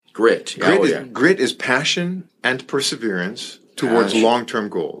Grit. Grit is passion and perseverance towards long-term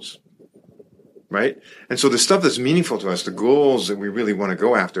goals. Right? And so the stuff that's meaningful to us, the goals that we really want to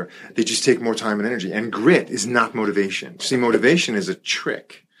go after, they just take more time and energy. And grit is not motivation. See, motivation is a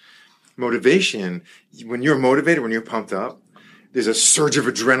trick. Motivation, when you're motivated, when you're pumped up, there's a surge of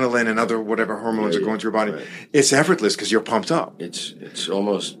adrenaline and other whatever hormones are going through your body. Right. It's effortless because you're pumped up. It's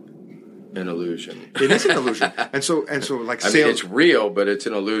almost an illusion. It is an illusion. And so like I mean, it's real, but it's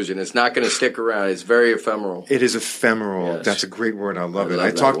an illusion. It's not going to stick around. It's very ephemeral. It is ephemeral. Yes. That's a great word. I love it.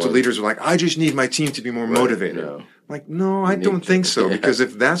 I talk to leaders who are like, I just need my team to be more motivated. No. Like, no, I don't think so. Because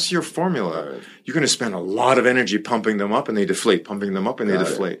if that's your formula, you're going to spend a lot of energy pumping them up and they deflate, pumping them up and they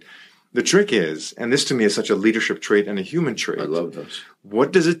deflate. The trick is, and this to me is such a leadership trait and a human trait. I love this.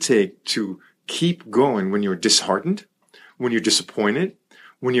 What does it take to keep going when you're disheartened, when you're disappointed,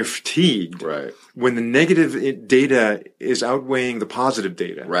 when you're fatigued, right? When the negative data is outweighing the positive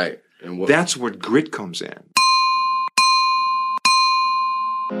data, right? And that's where grit comes in.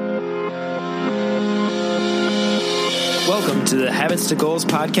 Welcome to the Habits to Goals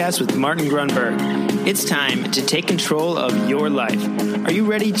podcast with Martin Grunberg. It's time to take control of your life. Are you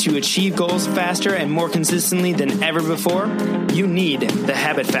ready to achieve goals faster and more consistently than ever before? You need the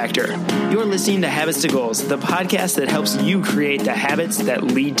Habit Factor. You're listening to Habits to Goals, the podcast that helps you create the habits that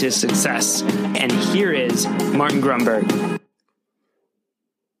lead to success. And here is Martin Grunberg.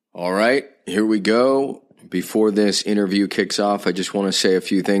 All right, here we go. Before this interview kicks off, I just want to say a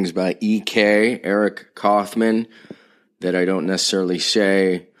few things about EK, Eric Kaufman, that I don't necessarily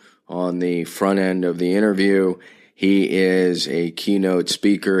say on the front end of the interview. He is a keynote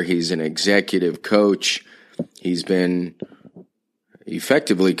speaker. He's an executive coach. He's been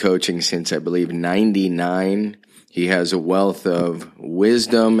effectively coaching since, I believe, 99. He has a wealth of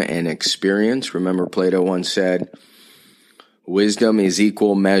wisdom and experience. Remember, Plato once said, wisdom is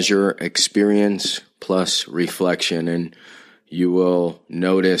equal measure experience plus reflection. And you will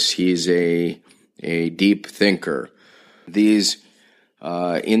notice he's a deep thinker. These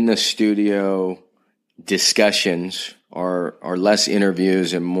in the studio discussions are less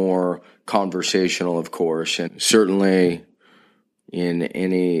interviews and more conversational, of course, and certainly in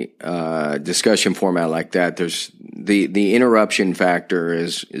any discussion format like that, there's the interruption factor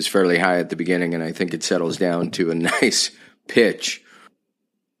is fairly high at the beginning, and I think it settles down to a nice pitch.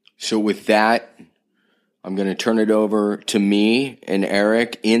 So with that, I'm going to turn it over to me and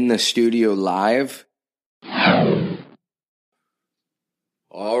Eric in the studio live.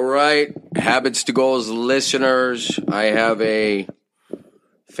 All right, Habits to Goals listeners, I have a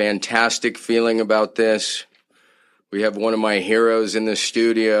fantastic feeling about this. We have one of my heroes in the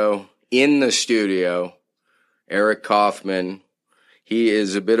studio, Eric Kaufman. He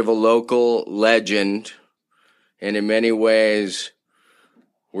is a bit of a local legend, and in many ways,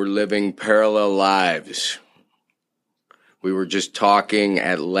 we're living parallel lives. We were just talking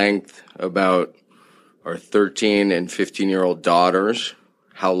at length about our 13 and 15-year-old daughters,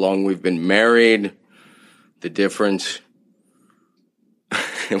 how long we've been married, the difference,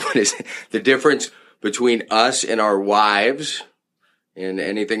 the difference between us and our wives, and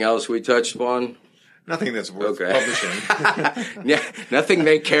anything else we touched upon? Nothing that's worth publishing. Yeah, nothing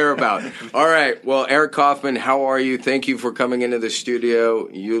they care about. All right. Well, Eric Kaufman, how are you? Thank you for coming into the studio.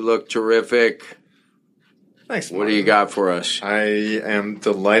 You look terrific. Thanks, Martin. What do you got for us? I am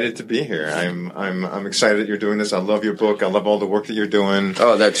delighted to be here. I'm excited that you're doing this. I love your book. I love all the work that you're doing.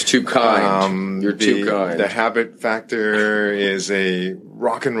 Oh, that's too kind. You're too kind. The Habit Factor is a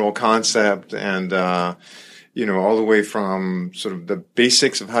rock and roll concept, and all the way from sort of the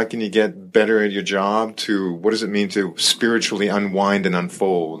basics of how can you get better at your job to what does it mean to spiritually unwind and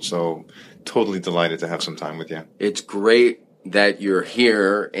unfold. So totally delighted to have some time with you. It's great that you're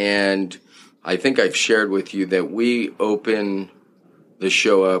here, and I think I've shared with you that we open the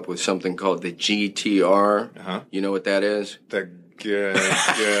show up with something called the GTR. Uh-huh. You know what that is? The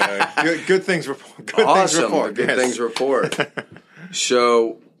good things report. Awesome. The good things report.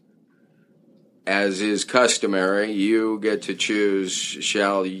 So, as is customary, you get to choose.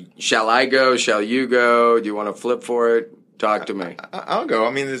 Shall I go? Shall you go? Do you want to flip for it? Talk to me. I'll go. I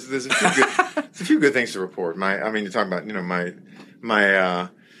mean, there's a few good things to report. You're talking about my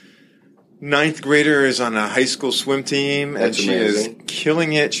ninth grader is on a high school swim team, and she is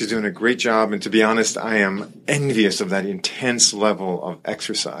killing it. She's doing a great job, and to be honest, I am envious of that intense level of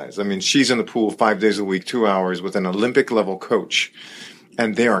exercise. I mean, she's in the pool 5 days a week, 2 hours with an Olympic level coach.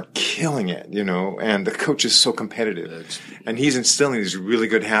 And they are killing it, and the coach is so competitive. And he's instilling these really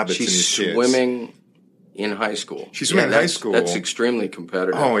good habits in these kids. She's swimming in high school. She's swimming in high school. That's extremely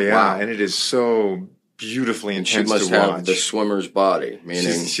competitive. Oh, yeah. Wow. And it is so beautifully And she intense must to watch. have the swimmer's body,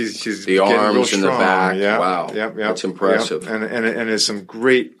 meaning she's the getting real arms and the strong. back. Yeah. Wow, Yep. that's impressive. Yep. And it's some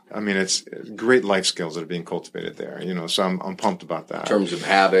great. I mean, it's great life skills that are being cultivated there. You know, so I'm pumped about that. In terms of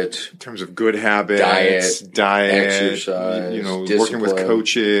habits, In terms of good habits, diet, exercise, you know, discipline. working with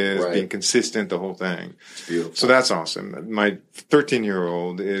coaches, Right. being consistent, the whole thing. it's beautiful. So that's awesome. My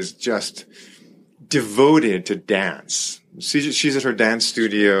 13-year-old is just devoted to dance. She's at her dance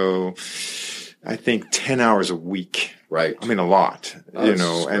studio, I think 10 hours a week. right. I mean, a lot, Oh, you this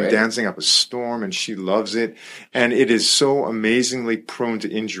know, is and great. dancing up a storm, and she loves it. And it is so amazingly prone to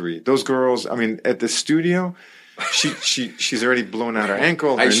injury. Those girls, I mean, at the studio, she's already blown out her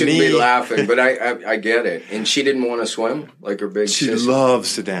ankle, her I shouldn't knee. be laughing, but I get it. And she didn't want to swim like her big She sister.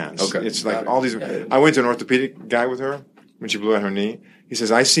 loves to dance. Okay. It's like Got it. all these. Got it. I went to an orthopedic guy with her when she blew out her knee. He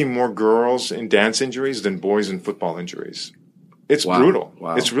says, I see more girls in dance injuries than boys in football injuries. It's Wow. brutal.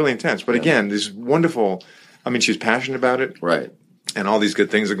 Wow. It's really intense. But again, this wonderful, I mean, she's passionate about it, Right. and all these good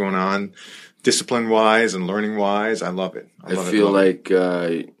things are going on, discipline-wise and learning-wise. I love it. I feel like,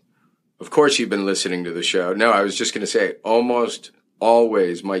 of course, you've been listening to the show. No, I was just going to say, almost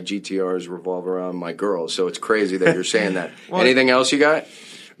always my GTRs revolve around my girls. So it's crazy that you're saying that. Well, Anything else you got?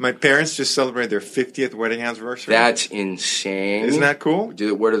 My parents just celebrated their 50th wedding anniversary. That's insane. Isn't that cool?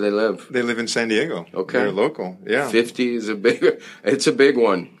 Where do they live? They live in San Diego. Okay. They're local. Yeah. 50 is it's a big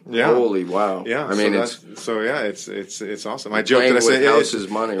one. Yeah. Holy wow. Yeah, I mean, it's awesome. I joked playing that I with say house's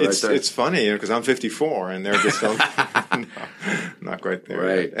money right there. It's funny because I'm 54 and they're just not quite there.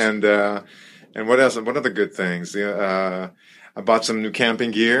 Right. Yet. And what else? What other good things? I bought some new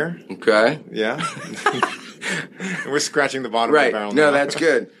camping gear. okay. Yeah. We're scratching the bottom of Right. the barrel. No, now. that's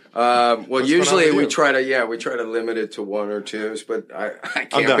good. Well, What's going on usually with we you? try to limit it to one or twos, but I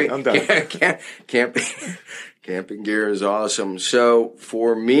I'm done. Camping gear is awesome. So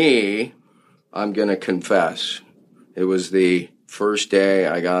for me, I'm going to confess. It was the first day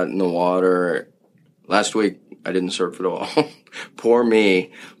I got in the water. Last week, I didn't surf at all. Poor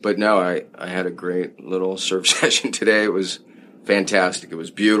me. But no, I had a great little surf session today. It was fantastic. It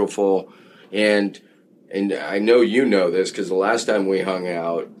was beautiful. And I know you know this because the last time we hung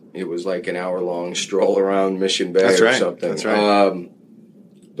out, it was like an hour-long stroll around Mission Bay That's or right. something. That's right.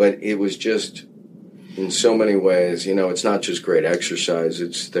 But it was just, in so many ways, you know, it's not just great exercise,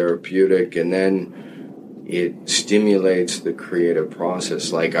 it's therapeutic, and then it stimulates the creative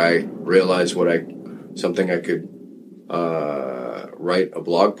process. Like I realized something I could write a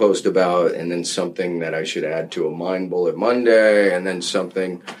blog post about, and then something that I should add to a Mind Bullet Monday, and then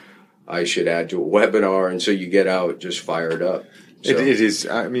something I should add to a webinar, and so you get out just fired up. So, It is.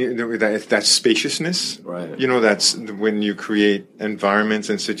 I mean, that spaciousness. Right. You know, that's when you create environments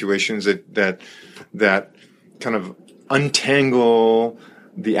and situations that kind of untangle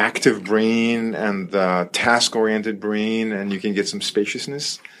the active brain and the task-oriented brain, and you can get some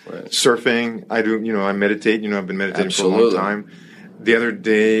spaciousness. Right. Surfing, I do. You know, I meditate. You know, I've been meditating Absolutely. for a long time. The other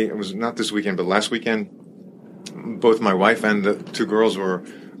day, it was not this weekend, but last weekend, both my wife and the two girls were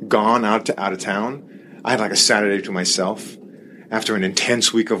gone out of town. I had like a Saturday to myself after an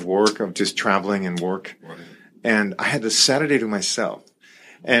intense week of work, of just traveling and work. Right. And I had the Saturday to myself.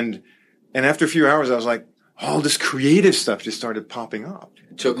 And after a few hours, I was like, all this creative stuff just started popping up.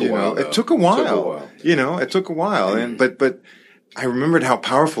 It took a You while. know, though. it took a while. You know, it took a while. And but I remembered how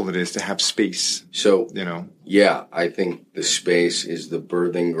powerful it is to have space. So You know, yeah, I think the space is the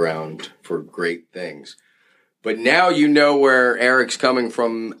birthing ground for great things. But now you know where Eric's coming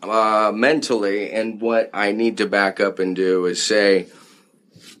from mentally, and what I need to back up and do is say,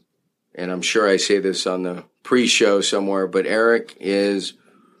 and I'm sure I say this on the pre-show somewhere, but Eric is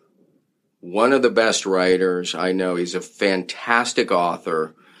one of the best writers I know. He's a fantastic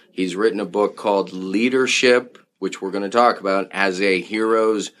author. He's written a book called Leadership, which we're going to talk about, as a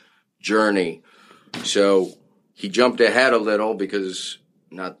hero's journey. So he jumped ahead a little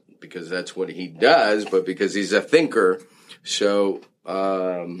not because that's what he does, but because he's a thinker. So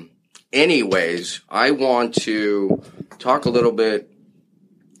anyways, I want to talk a little bit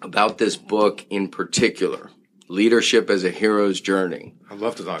about this book in particular, Leadership as a Hero's Journey. I'd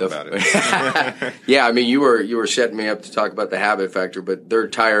love to talk about it. Yeah, I mean, you were setting me up to talk about the habit factor, but they're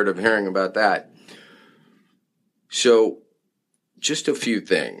tired of hearing about that. So just a few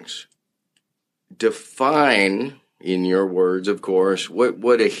things. Define, in your words, of course,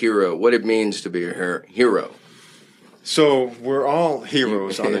 what a hero, what it means to be a hero. So we're all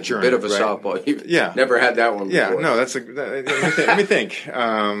heroes on the journey. Bit of a right? softball. You've Yeah. never had that one before. Yeah, no, let me think.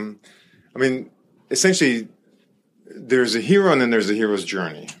 I mean, essentially, there's a hero and then there's a hero's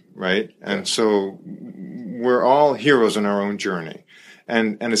journey, right? And so we're all heroes on our own journey.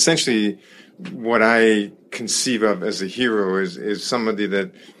 And essentially, what I conceive of as a hero is somebody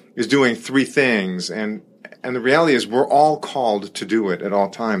that is doing three things, and the reality is we're all called to do it at all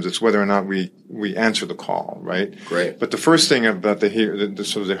times. It's whether or not we answer the call, right? Great. But the first thing about the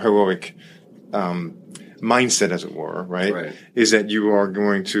sort of the heroic mindset, as it were, right, is that you are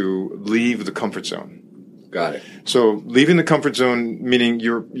going to leave the comfort zone. Got it. So leaving the comfort zone, meaning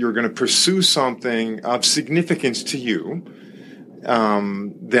you're going to pursue something of significance to you,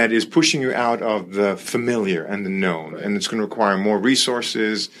 that is pushing you out of the familiar and the known, and it's going to require more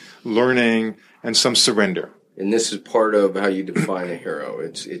resources, learning, and some surrender. And this is part of how you define a hero.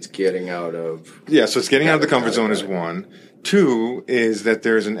 It's getting out of... Yeah, so it's getting out of the comfort zone is one. Two is that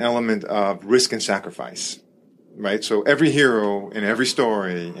there's an element of risk and sacrifice, right? So every hero in every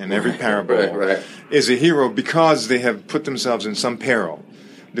story, in every parable is a hero because they have put themselves in some peril.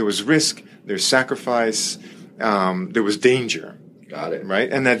 There was risk, there's sacrifice, there was danger. Got it. Right?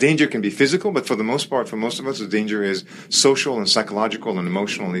 And that danger can be physical, but for the most part, for most of us, the danger is social and psychological and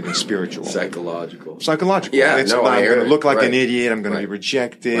emotional and even spiritual. Psychological. Yeah, it's I'm going to look like an idiot. I'm going to be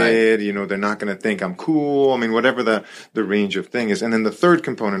rejected. Right. You know, they're not going to think I'm cool. I mean, whatever the range of thing is. And then the third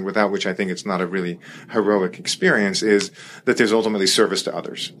component, without which I think it's not a really heroic experience, is that there's ultimately service to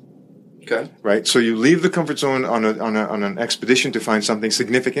others. Okay. Right? So you leave the comfort zone on an expedition to find something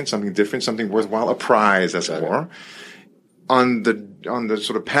significant, something different, something worthwhile, a prize, as it were. On the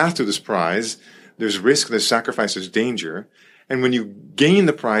sort of path to this prize, there's risk, there's sacrifice, there's danger. And when you gain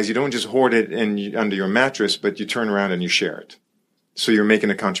the prize, you don't just hoard it under your mattress, but you turn around and you share it. So you're making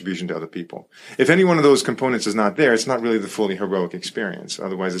a contribution to other people. If any one of those components is not there, it's not really the fully heroic experience.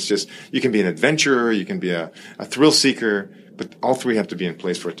 Otherwise, it's just, you can be an adventurer, you can be a thrill seeker, but all three have to be in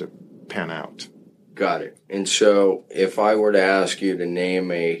place for it to pan out. Got it. And so if I were to ask you to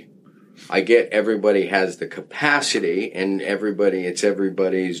name I get everybody has the capacity and it's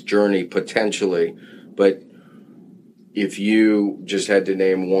everybody's journey potentially, but if you just had to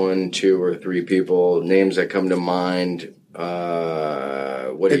name 1, 2, or 3 people, names that come to mind,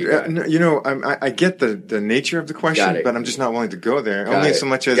 what do you got? You know, I get the nature of the question, but I'm just not willing to go there. So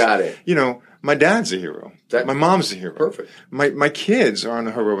much as, you know, my dad's a hero. My mom's a hero. Perfect. My kids are on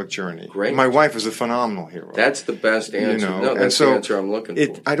a heroic journey. Great. My wife is a phenomenal hero. That's the best answer. You know? No, that's the answer I'm looking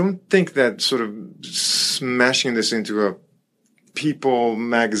for. I don't think that sort of smashing this into a People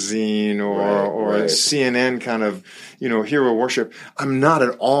magazine or a CNN kind of, you know, hero worship. I'm not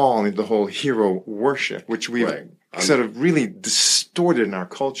at all into the whole hero worship, which we've sort of really distorted in our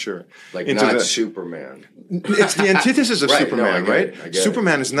culture. Like not Superman. It's the antithesis of Superman, right?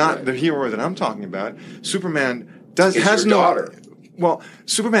 Superman is not the hero that I'm talking about. Superman has no daughter. Well,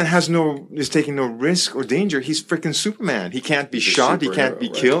 Superman is taking no risk or danger. He's freaking Superman. He can't be shot. He can't be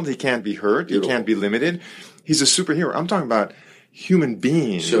killed. He can't be hurt. Beautiful. He can't be limited. He's a superhero. I'm talking about human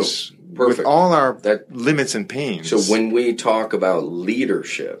beings with all our limits and pains. So when we talk about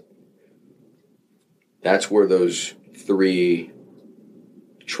leadership, that's where those 3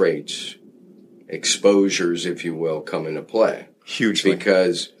 traits, exposures, if you will, come into play. Hugely.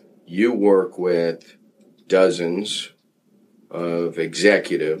 Because you work with dozens of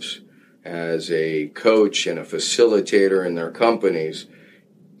executives as a coach and a facilitator in their companies,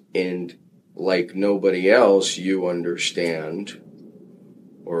 and like nobody else, you understand,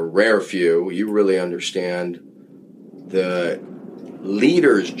 or rare few, you really understand the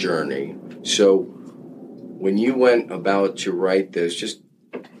leader's journey. So when you went about to write this, just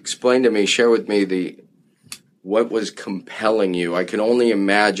explain to me, share with me what was compelling you. I can only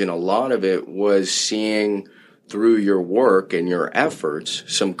imagine a lot of it was seeing through your work and your efforts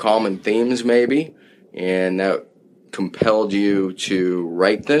some common themes maybe, and that compelled you to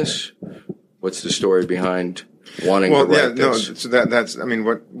write this. What's the story behind wanting to write this? So that's, I mean,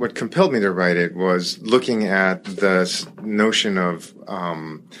 what compelled me to write it was looking at the notion of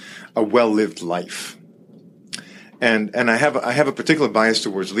a well-lived life. And I have a particular bias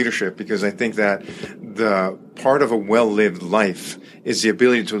towards leadership because I think that the part of a well-lived life is the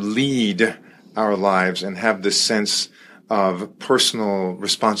ability to lead our lives and have this sense of personal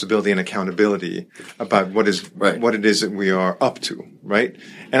responsibility and accountability about what it is that we are up to, right?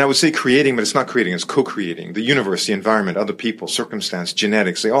 And I would say creating, but it's not creating, it's co-creating. The universe, the environment, other people, circumstance,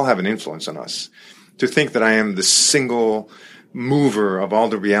 genetics, they all have an influence on us. To think that I am the single mover of all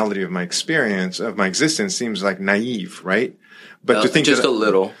the reality of my experience, of my existence, seems like naive, right? But to think just a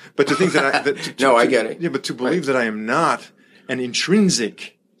little. But to think that I get it. Yeah, but to believe that I am not an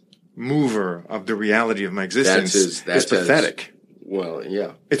intrinsic mover of the reality of my existence is pathetic.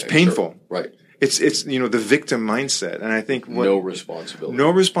 It's painful. Sure. Right. It's the victim mindset, and I think no responsibility,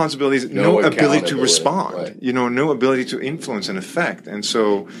 no ability to respond. Right. No ability to influence and affect, and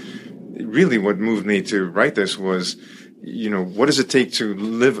so really what moved me to write this was, what does it take to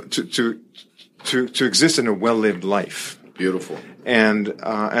live, to exist in a well-lived life? Beautiful. And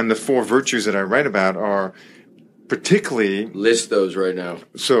the 4 virtues that I write about are particularly... List those right now.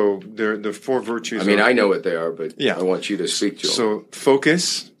 So the 4 virtues... I know what they are, but yeah. I want you to speak to them. So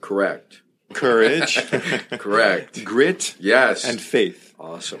focus. Correct. Courage. Correct. Grit. Yes. And faith.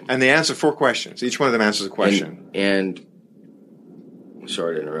 Awesome. And they answer 4 questions. Each one of them answers a question. And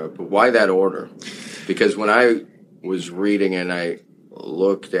sorry to interrupt, but why that order? Because when I was reading and I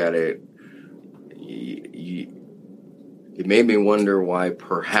looked at it, it made me wonder why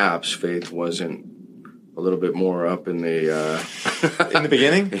perhaps faith wasn't a little bit more up in the in the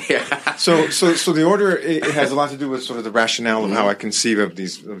beginning. Yeah. So the order, it has a lot to do with sort of the rationale of how I conceive of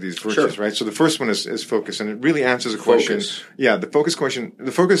these virtues, sure. right? So the first one is focus, and it really answers a question. Focus. Yeah, the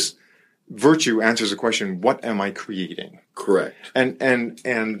focus virtue answers the question: what am I creating? Correct.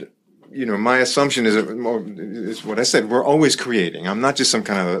 And my assumption is what I said. We're always creating. I'm not just some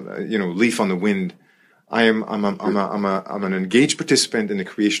kind of leaf on the wind. I'm an engaged participant in the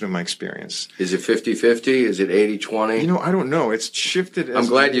creation of my experience. Is it 50-50? Is it 80-20? I don't know. It's shifted. I'm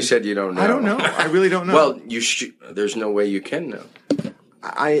glad you said you don't know. I don't know. I really don't know. Well, there's no way you can know.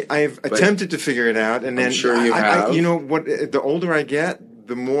 I've attempted to figure it out, and then I'm sure you have. What? The older I get,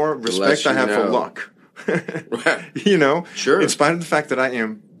 the more respect I have for luck. Right. Sure. In spite of the fact that I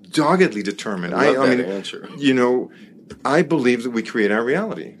am doggedly determined. I love that answer. I believe that we create our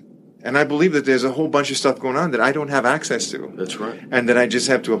reality. And I believe that there's a whole bunch of stuff going on that I don't have access to. That's right. And that I just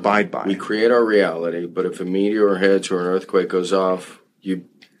have to abide by. We create our reality, but if a meteor hits or an earthquake goes off, you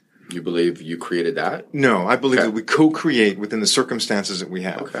believe you created that? No, I believe that we co-create within the circumstances that we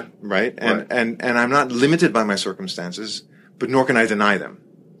have. Okay. Right? And I'm not limited by my circumstances, but nor can I deny them.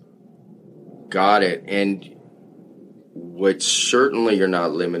 Got it. And what certainly you're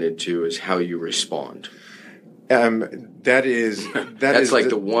not limited to is how you respond. That's like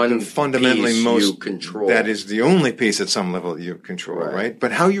the one fundamentally piece most you control. That is the only piece at some level that you control, right?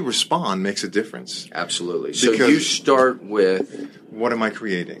 But how you respond makes a difference. Absolutely. So you start with what am I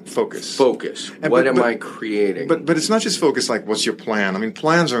creating? Focus. What am I creating? But it's not just focus. Like, what's your plan? I mean,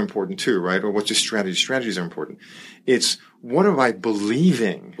 plans are important too, right? Or what's your strategy? Strategies are important. It's what am I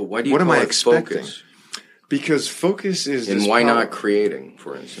believing? But why do you what call am I it expecting? Focus? Because focus is. And why not creating,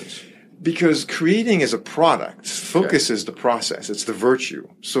 for instance? Because creating is a product. Focus is the process. It's the virtue.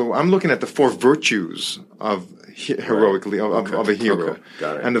 So I'm looking at the 4 virtues of heroically of a hero. Okay.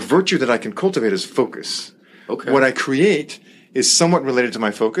 Got it. And the virtue that I can cultivate is focus. Okay. What I create is somewhat related to my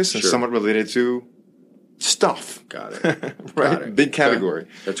focus and somewhat related to stuff. Got it. Right? Got it. Big category.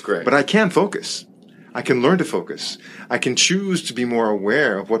 Okay. That's great. But I can focus. I can learn to focus. I can choose to be more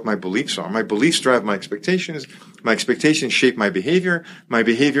aware of what my beliefs are. My beliefs drive my expectations. My expectations shape my behavior. My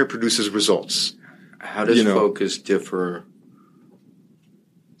behavior produces results. How does focus differ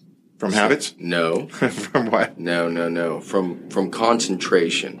from habits? No. From what? No. From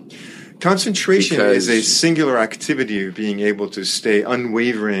concentration. Concentration is a singular activity of being able to stay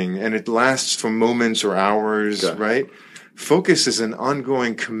unwavering, and it lasts for moments or hours, right? Focus is an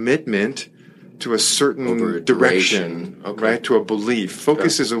ongoing commitment to a certain direction, right? To a belief.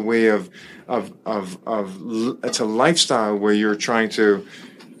 Focus is a way of it's a lifestyle where you're trying to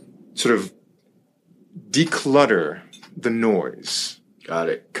sort of declutter the noise. Got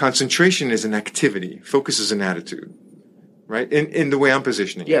it. Concentration is an activity. Focus is an attitude, right? In the way I'm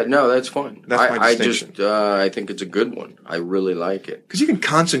positioning. Yeah, no, that's fine. That's my distinction. I think it's a good one. I really like it. Because you can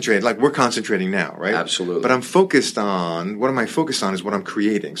concentrate, like we're concentrating now, right? Absolutely. But I'm focused on, what am I focused on is what I'm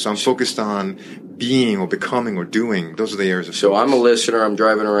creating. So I'm focused on being or becoming or doing. Those are the areas of focus. So I'm a listener, I'm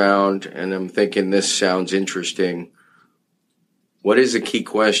driving around, and I'm thinking this sounds interesting. What is the key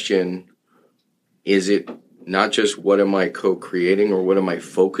question? Is it not just what am I co-creating or what am I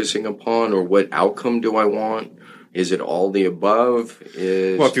focusing upon or what outcome do I want? Is it all the above?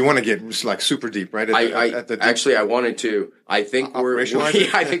 Well, if you want to get like super deep, right? I wanted to. I think I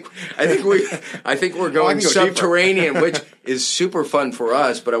think we're going subterranean, which is super fun for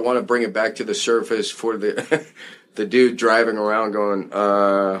us. But I want to bring it back to the surface for the dude driving around going,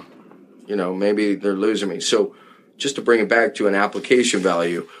 maybe they're losing me. So just to bring it back to an application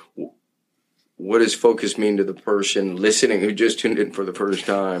value. What does focus mean to the person listening who just tuned in for the first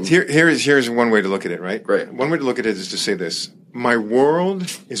time? Here's one way to look at it, right? Right. One way to look at it is to say this. My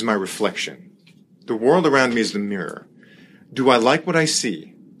world is my reflection. The world around me is the mirror. Do I like what I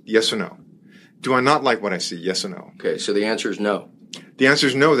see? Yes or no? Do I not like what I see? Yes or no? Okay, so the answer is no. The answer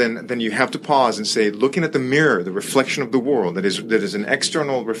is no, then you have to pause and say, looking at the mirror, the reflection of the world, that is an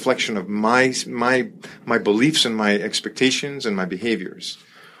external reflection of my beliefs and my expectations and my behaviors.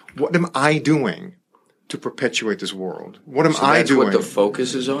 What am I doing to perpetuate this world? What am So I that's doing? what the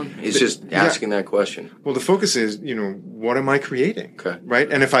focus is on? It's just asking that question. Well, the focus is, what am I creating? Okay.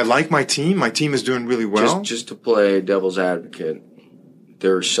 Right? And if I like my team is doing really well. Just to play devil's advocate,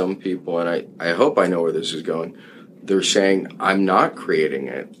 there are some people, and I hope I know where this is going, they're saying, I'm not creating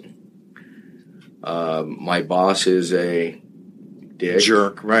it. My boss is a dick.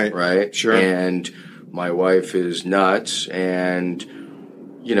 Jerk, right. Right? Sure. And my wife is nuts, and,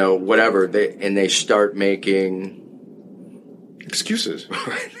 whatever. They start making... Excuses.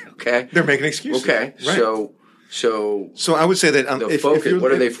 Okay? They're making excuses. Okay. Right. So I would say that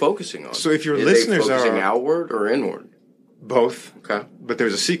what are they focusing on? So if your are listeners they focusing are outward or inward? Both. Okay. But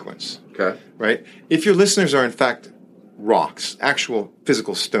there's a sequence. Okay. Right? If your listeners are in fact rocks, actual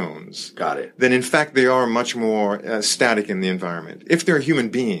physical stones, Got it. then in fact they are much more static in the environment. If they're human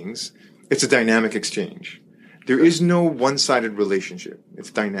beings, it's a dynamic exchange. There is no one-sided relationship.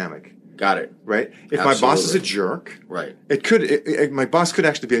 It's dynamic. Got it. Right? If Absolutely. my boss is a jerk, Right. my boss could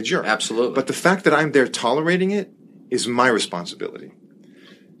actually be a jerk. Absolutely. But the fact that I'm there tolerating it is my responsibility.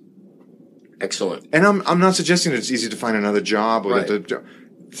 Excellent. And I'm not suggesting that it's easy to find another job or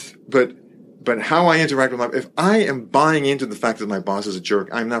but how I interact with if I am buying into the fact that my boss is a jerk,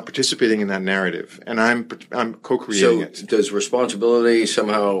 I'm not participating in that narrative, and I'm co-creating it. Does responsibility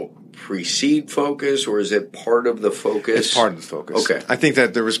somehow precede focus, or is it part of the focus? It's part of the focus. Okay. I think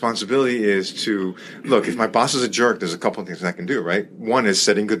that the responsibility is to look. If my boss is a jerk, there's a couple of things I can do. Right. One is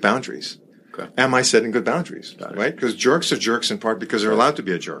setting good boundaries. Okay. Am I setting good boundaries? Right. Because jerks are jerks in part because they're allowed to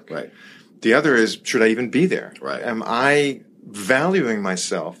be a jerk. Right. The other is, should I even be there? Right. Am I valuing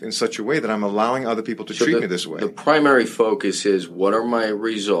myself in such a way that I'm allowing other people to treat me this way? The primary focus is, what are my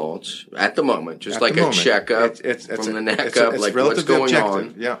results at the moment? Just At like the a moment. checkup It's from the neck it's up, like what's relatively going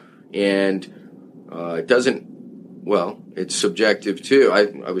objective. on. Yeah. And it doesn't, it's subjective too.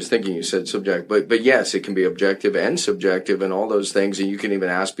 I was thinking you said subject, but yes, it can be objective and subjective and all those things. And you can even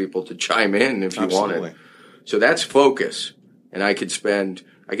ask people to chime in if you wanted. So that's focus. And I could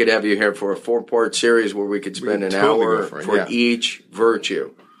have you here for a 4-part series where we could spend an hour for each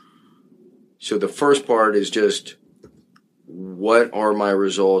virtue. So the first part is just, what are my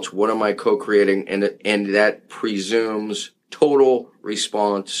results? What am I co-creating? And that presumes total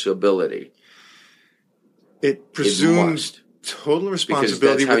responsibility. It presumes total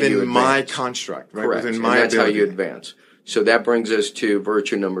responsibility within my construct, right? Correct. Within my and that's ability. how you advance. So that brings us to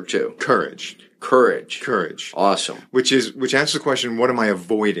virtue number 2. Courage. Awesome. Which answers the question, what am I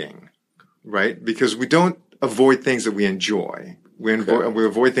avoiding? Right? Because we don't avoid things that we enjoy. We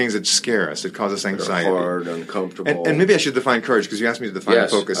avoid things that scare us, that cause us anxiety. Hard, uncomfortable. And maybe I should define courage, because you asked me to define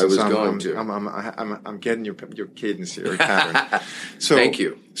focus. I was going to. I'm getting your cadence here, your pattern. So, thank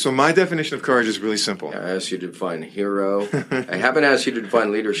you. So my definition of courage is really simple. I asked you to define hero. I haven't asked you to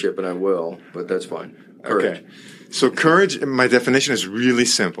define leadership, and I will, but that's fine. Courage. Okay. So courage, my definition is really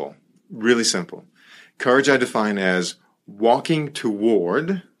simple. Really simple. Courage I define as walking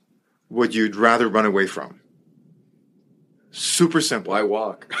toward what you'd rather run away from. Super simple. Why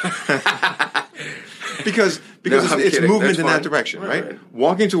walk? Because it's movement in that direction, right?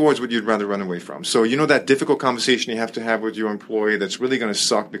 Walking towards what you'd rather run away from. So that difficult conversation you have to have with your employee that's really going to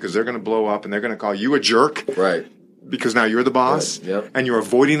suck because they're going to blow up and they're going to call you a jerk. Right. Because now you're the boss. Right. Yep. And you're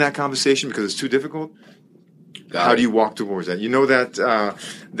avoiding that conversation because it's too difficult. How do you walk towards that? You know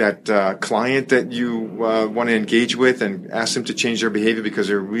that client that you want to engage with and ask them to change their behavior because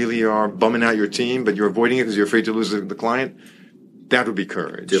they really are bumming out your team, but you're avoiding it because you're afraid to lose the client? That would be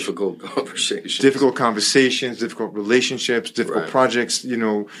courage. Difficult conversations. Difficult conversations, difficult relationships, difficult projects,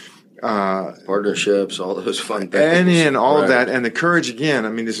 partnerships, all those fun things. And all of that. And the courage,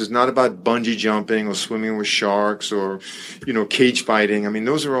 again, this is not about bungee jumping or swimming with sharks or, cage fighting.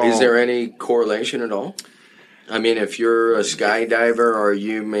 Those are all... Is there any correlation at all? If you're a skydiver, are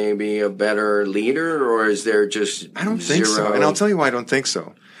you maybe a better leader, or is there just I don't think so. And I'll tell you why I don't think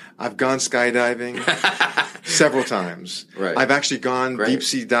so. I've gone skydiving several times. Right. I've actually gone deep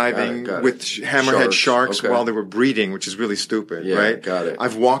sea diving with hammerhead sharks while they were breeding, which is really stupid, right? Got it.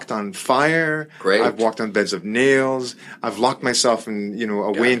 I've walked on fire. Great. I've walked on beds of nails. I've locked myself in,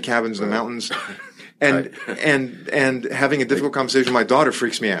 away in cabins in the mountains. And having a difficult conversation with my daughter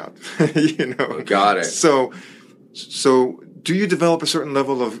freaks me out. Got it. So do you develop a certain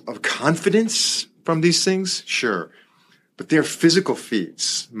level of confidence from these things? Sure. But they're physical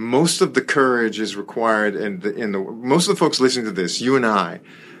feats. Most of the courage is required most of the folks listening to this, you and I,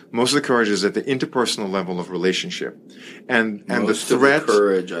 most of the courage is at the interpersonal level of relationship. And most the threat of the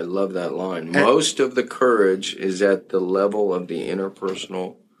courage, I love that line. Most of the courage is at the level of the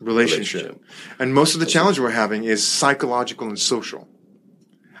interpersonal relationship. And most of the challenge we're having is psychological and social.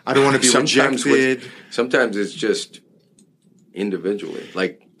 I don't want to be rejected. Sometimes it's just individually.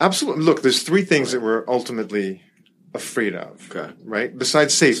 Like, absolutely. Look, there's three things that we're ultimately afraid of. Okay. Right?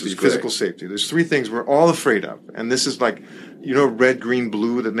 Besides safety, physical safety. There's three things we're all afraid of. And this is like, red, green,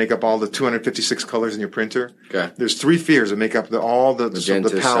 blue that make up all the 256 colors in your printer? Okay. There's three fears that make up all the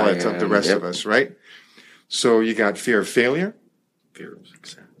palette of the rest of us, right? So you got fear of failure. Fear of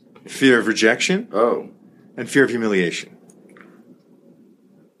success. Fear of rejection. Oh. And fear of humiliation.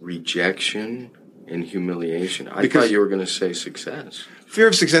 Rejection and humiliation. I thought you were going to say success. Fear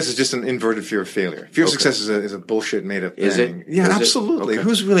of success is just an inverted fear of failure. Fear of success is a bullshit made up thing. Is it? Yeah, absolutely. Okay.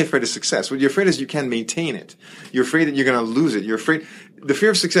 Who's really afraid of success? What you're afraid is you can't maintain it. You're afraid that you're going to lose it. You're afraid. The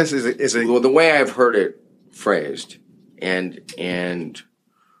fear of success is a. Well, the way I've heard it phrased, and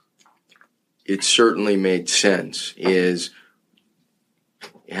it certainly made sense, it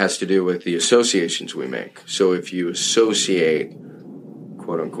has to do with the associations we make. So if you associate,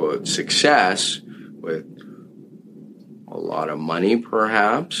 quote unquote, success with a lot of money,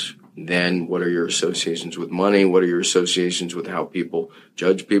 perhaps, then what are your associations with money? What are your associations with how people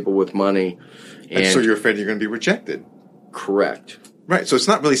judge people with money? And so you're afraid you're going to be rejected. Correct. Right. So it's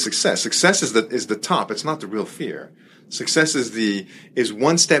not really success. Success is the top. It's not the real fear. Success is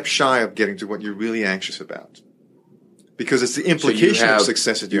one step shy of getting to what you're really anxious about. Because it's the implication of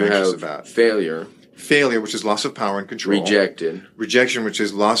success that you're anxious about. Failure, which is loss of power and control. Rejection, which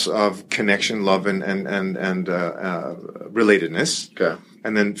is loss of connection, love, and relatedness. Okay.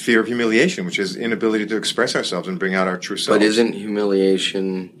 And then fear of humiliation, which is inability to express ourselves and bring out our true selves. But isn't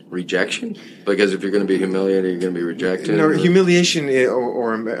humiliation rejection? Because if you're going to be humiliated, you're going to be rejected. Humiliation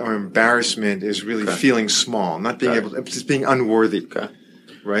or embarrassment is really feeling small, not being able to, just being unworthy. Okay.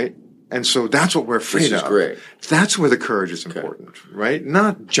 Right? And so that's what we're afraid of. This is great. That's where the courage is important, right?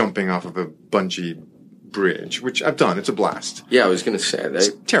 Not jumping off of a bungee bridge, which I've done. It's a blast. Yeah, I was going to say that. It's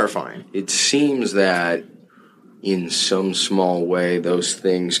terrifying. It seems that in some small way, those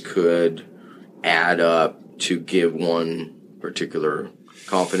things could add up to give one particular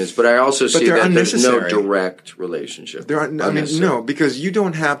confidence. But I also see that there's no direct relationship. No, because you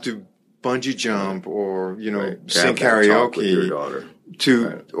don't have to bungee jump or, sing karaoke with your daughter.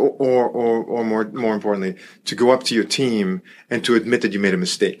 Or more importantly, to go up to your team and to admit that you made a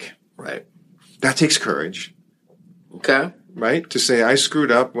mistake. Right. That takes courage. Okay. Right? To say, I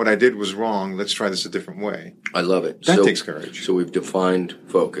screwed up, what I did was wrong, let's try this a different way. I love it. That takes courage. So we've defined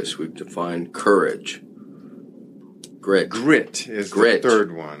focus. We've defined courage. Grit is the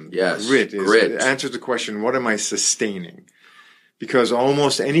third one. Yes. Grit answers the question, what am I sustaining? Because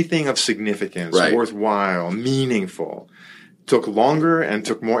almost anything of significance, worthwhile, meaningful, took longer and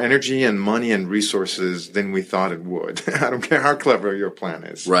took more energy and money and resources than we thought it would. I don't care how clever your plan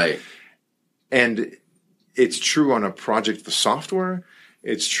is. Right. And it's true on a project for software.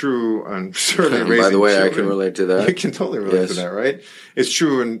 It's true on certainly raising By the way, children. I can relate to that. You can totally relate to that, right? It's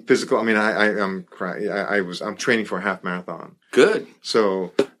true in physical. I mean, I'm training for a half marathon. Good.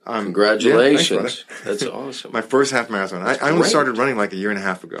 So congratulations. That's awesome. My first half marathon. I only started running like a year and a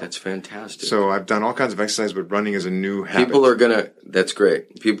half ago. That's fantastic. So I've done all kinds of exercise, but running is a new habit. That's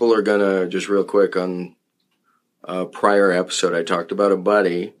great. People are gonna, just real quick, on a prior episode, I talked about a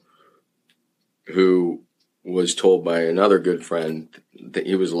buddy who was told by another good friend that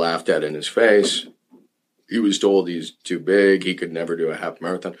he was laughed at in his face. He was told he's too big. He could never do a half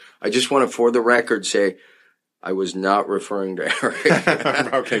marathon. I just want to, for the record, say I was not referring to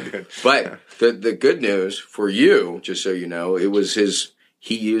Eric. Okay, good. But the good news for you, just so you know, it was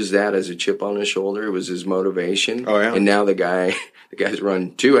he used that as a chip on his shoulder. It was his motivation. Oh, yeah. And now the guy's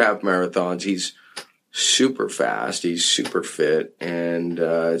run 2 half marathons. He's super fast. He's super fit. And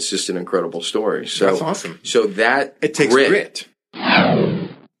it's just an incredible story. So that's awesome. So it takes grit.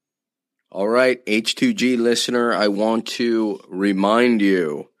 All right, H2G listener, I want to remind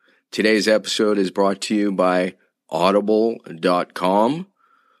you, today's episode is brought to you by Audible.com.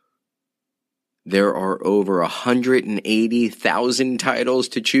 There are over 180,000 titles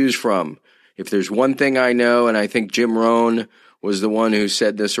to choose from. If there's one thing I know, and I think Jim Rohn was the one who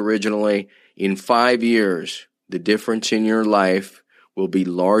said this originally, in 5 years, the difference in your life will be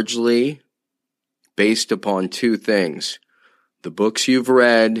largely based upon 2 things: the books you've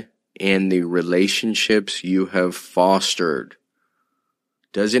read and the relationships you have fostered.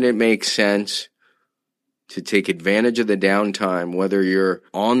 Doesn't it make sense to take advantage of the downtime, whether you're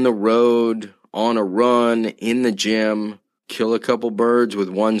on the road, on a run, in the gym, kill a couple birds with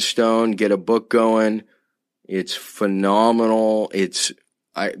one stone, get a book going? It's phenomenal.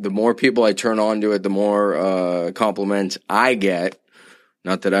 The more people I turn on to it, the more compliments I get.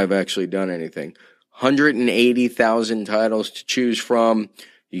 Not that I've actually done anything. 180,000 titles to choose from.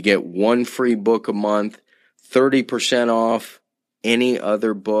 You get one free book a month, 30% off any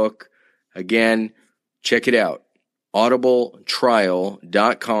other book. Again, check it out.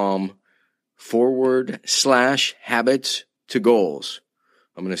 audibletrial.com/habits to goals.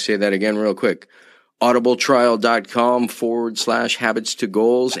 I'm going to say that again real quick. audibletrial.com/habits to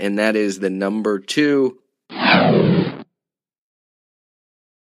goals. And that is the number 2.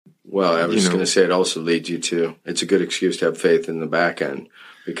 Well, I was going to say it also leads you to, it's a good excuse to have faith in the back end,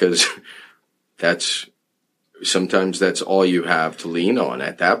 because sometimes that's all you have to lean on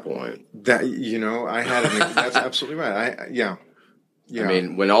at that point. That's absolutely right. Yeah. I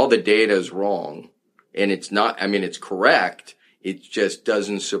mean, when all the data is wrong and it's not, I mean, it's correct, it just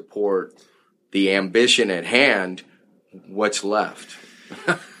doesn't support the ambition at hand, what's left?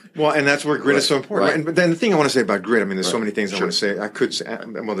 Well, and that's where grit is so important. Right. But then the thing I want to say about grit, I mean, there's so many things I want to say. I could say,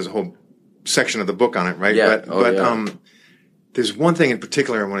 well, there's a whole section of the book on it, right? Yeah. But there's one thing in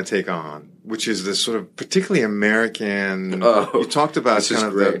particular I want to take on, which is this sort of particularly American. You talked about kind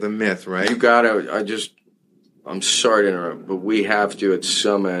of the myth, right? You got to. I'm sorry to interrupt, but we have to at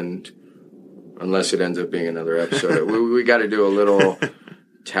some end, unless it ends up being another episode. we got to do a little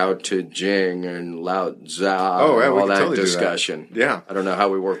Tao Te Ching and Lao Tzu, all that totally discussion. Yeah, I don't know how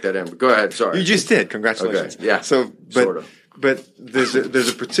we work that in, but go ahead. Sorry, you just did. Congratulations. Okay. Yeah. So, sort of. But there's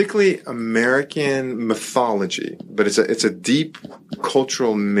a particularly American mythology, but it's a deep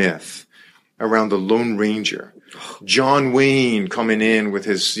cultural myth around the Lone Ranger. John Wayne coming in with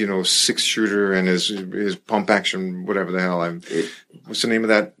his 6-shooter and his pump action, whatever the hell. What's the name of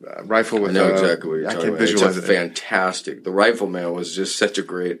that rifle? With, I know exactly what you're talking about. Visualize it's fantastic. The Rifleman was just such a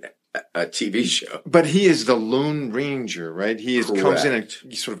great TV show. But he is the Lone Ranger, right? Comes in and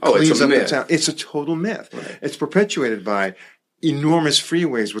he sort of cleans up the town. It's a total myth. Right. It's perpetuated by enormous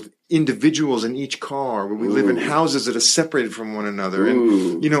freeways with individuals in each car, where we live in houses that are separated from one another.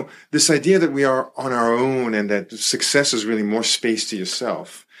 And, this idea that we are on our own and that success is really more space to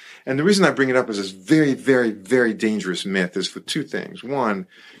yourself. And the reason I bring it up is this very, very, very dangerous myth is for two things. One,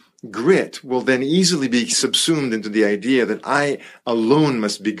 grit will then easily be subsumed into the idea that I alone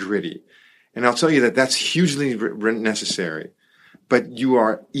must be gritty. And I'll tell you that that's hugely necessary. But you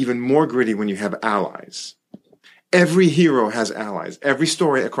are even more gritty when you have allies. Every hero has allies. Every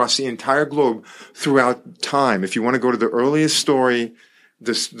story across the entire globe throughout time. If you want to go to the earliest story,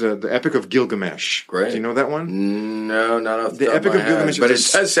 the Epic of Gilgamesh. Great. Do you know that one? No, not off the top Epic of my of Gilgamesh. But it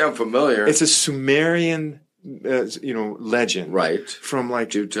does sound familiar. It's a Sumerian, legend. Right. From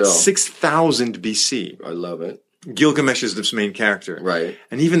 6,000 BC. I love it. Gilgamesh is this main character. Right.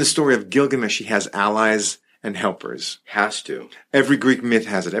 And even the story of Gilgamesh, he has allies and helpers. Has to. Every Greek myth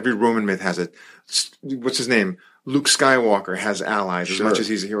has it. Every Roman myth has it. What's his name? Luke Skywalker has allies as much as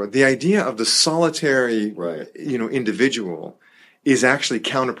he's a hero. The idea of the solitary, individual is actually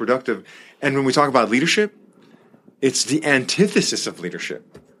counterproductive. And when we talk about leadership, it's the antithesis of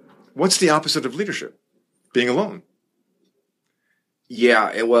leadership. What's the opposite of leadership? Being alone. Yeah,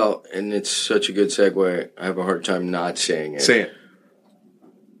 and it's such a good segue. I have a hard time not saying it. Say it.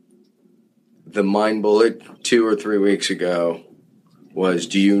 The mind bullet 2 or 3 weeks ago was,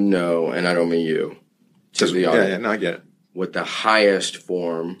 do you know, and I don't mean you, to the audience, I get it, what the highest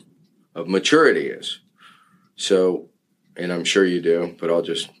form of maturity is. So, and I'm sure you do, but I'll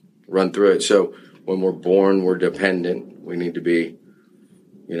just run through it. So when we're born, we're dependent. We need to be,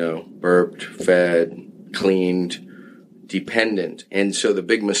 burped, fed, cleaned, dependent. And so the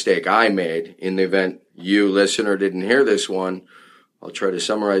big mistake I made, in the event you, listener, didn't hear this one, I'll try to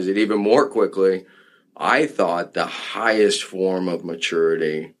summarize it even more quickly. I thought the highest form of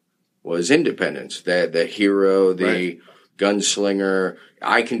maturity was independence. The hero, the gunslinger,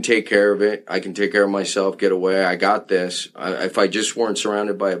 I can take care of it. I can take care of myself, get away. I got this. If I just weren't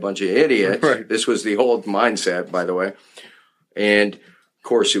surrounded by a bunch of idiots, this was the old mindset, by the way. And, of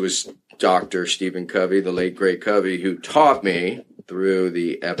course, it was Dr. Stephen Covey, the late, great Covey, who taught me through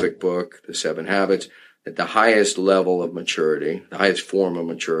the epic book, The 7 Habits, that the highest level of maturity, the highest form of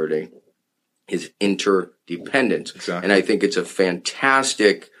maturity, is interdependence. Exactly. And I think it's a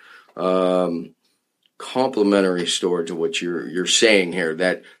fantastic complementary story to what you're saying here,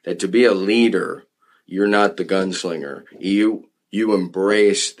 that to be a leader, you're not the gunslinger. You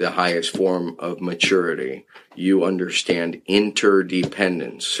embrace the highest form of maturity. You understand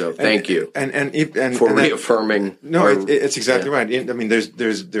interdependence. So thank you for reaffirming. No, it's exactly right. I mean, there's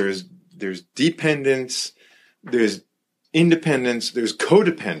dependence, there's independence, there's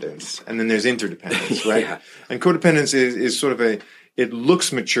codependence, and then there's interdependence, right? Yeah. And codependence is sort of it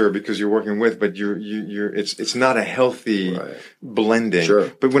looks mature because you're working with, but it's not a healthy blending.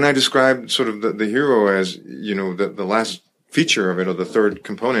 Sure. But when I describe sort of the hero as, the last feature of it, or the third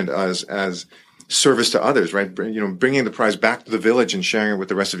component, as service to others, right? Bringing the prize back to the village and sharing it with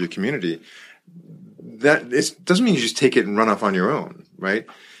the rest of your community. That doesn't mean you just take it and run off on your own, right?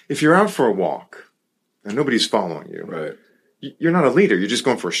 If you're out for a walk and nobody's following you, right, you're not a leader. You're just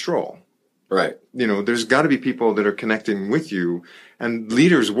going for a stroll. Right. There's got to be people that are connecting with you, and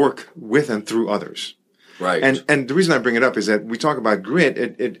leaders work with and through others. Right. And the reason I bring it up is that we talk about grit.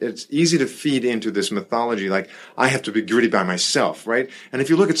 It's easy to feed into this mythology, like I have to be gritty by myself, right? And if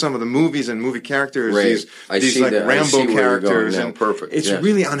you look at some of the movies and movie characters, these like Rambo characters, and perfect. It's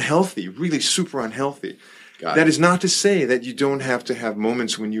really unhealthy, really super unhealthy. That is not to say that you don't have to have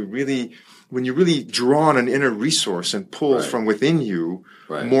moments when you really draw on an inner resource and pull from within you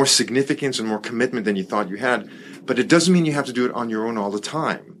more significance and more commitment than you thought you had. But it doesn't mean you have to do it on your own all the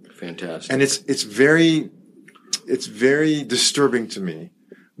time. Fantastic. And it's very disturbing to me,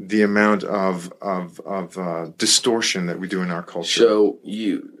 the amount of distortion that we do in our culture. So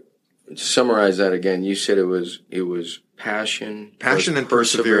you summarize that again. You said it was passion and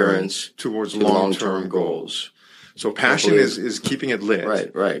perseverance towards long-term goals. So passion is keeping it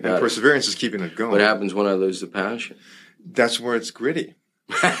lit, right, and perseverance is keeping it going. What happens when I lose the passion? That's where it's gritty.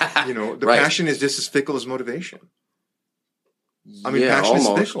 The passion is just as fickle as motivation. I mean, passion is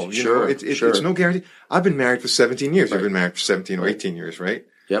fickle. Sure, it's no guarantee. I've been married for 17 years. You've been married for 17 or 18 years, right?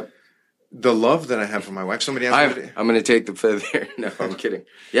 Yep. The love that I have for my wife. Somebody asked me. I'm going to take the fifth here. No, I'm kidding.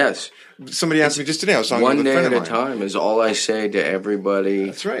 Yes. Somebody asked me just today. I was talking one with a friend day of at a mine. time is all I say to everybody.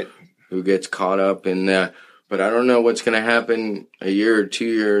 That's right. Who gets caught up in that. But I don't know what's going to happen a year or 2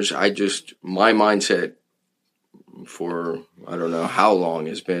 years. My mindset for I don't know how long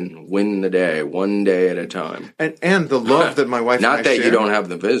has been win the day, one day at a time. And the love that my wife and I share. Not that you don't have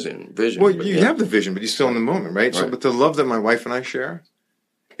the vision. Well, you have the vision, but you're still in the moment, right? So, but the love that my wife and I share,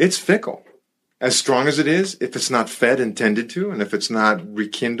 it's fickle. As strong as it is, if it's not fed and tended to, and if it's not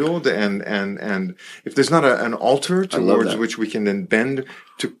rekindled, and if there's not an altar towards which we can then bend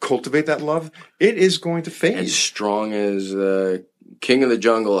to cultivate that love, it is going to fade. As strong as the king of the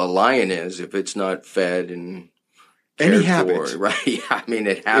jungle, a lion is, if it's not fed and any habit, for, right? I mean,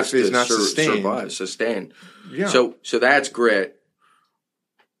 it has to survive, sustain. Yeah. So that's grit.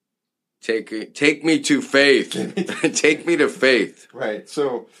 Take me to faith. Take me to faith. Right.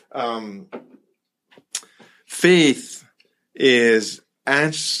 So, faith is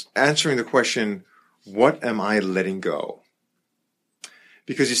answering the question, what am I letting go?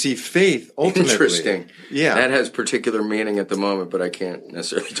 Because you see, faith ultimately... Interesting. Yeah. That has particular meaning at the moment, but I can't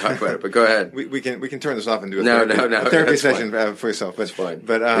necessarily talk about it. But go ahead. We can turn this off and do a Therapy therapy session for yourself. That's fine.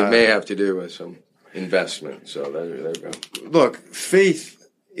 But it may have to do with some investment. So there you go. Look, faith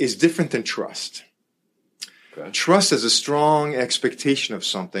is different than trust. Okay. Trust is a strong expectation of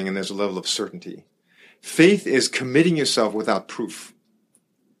something, and there's a level of certainty. Faith is committing yourself without proof.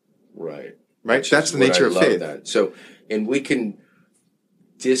 Right. That's the nature of faith. That. So, and we can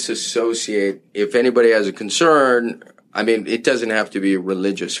disassociate. If anybody has a concern, I mean, it doesn't have to be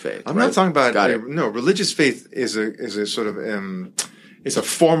religious faith. I'm not talking about no. Religious faith is a sort of it's a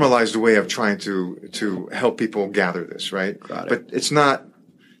formalized way of trying to help people gather this, right? But it's not.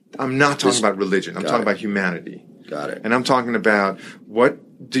 I'm not talking about religion. I'm talking about humanity. Got it. And I'm talking about what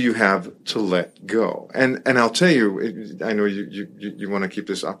do you have to let go? And I'll tell you, I know you want to keep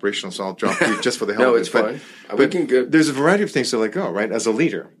this operational, so I'll drop you just for the hell of it. No, it's fine. But there's a variety of things to let go, right? As a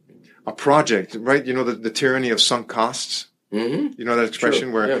leader, a project, right? You know the tyranny of sunk costs. Mm-hmm. You know that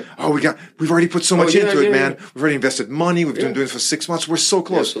expression we've already put so much into it, man. We've already invested money. We've been doing it for 6 months. We're so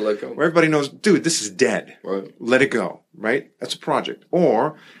close. Yeah, so let go. Where everybody knows, dude, this is dead. Right. Let it go, right? That's a project.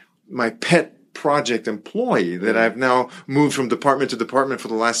 Or my pet project employee that I've now moved from department to department for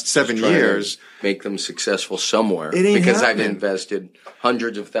the last 7 years. Make them successful somewhere. It ain't because happening. I've invested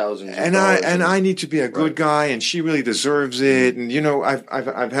hundreds of thousands of and dollars. I need to be a good guy, and she really deserves it. And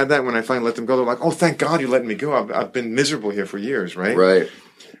I've had that when I finally let them go. They're like, oh, thank God you're letting me go. I've been miserable here for years, right? Right.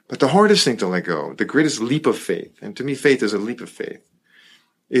 But the hardest thing to let go, the greatest leap of faith, and to me faith is a leap of faith,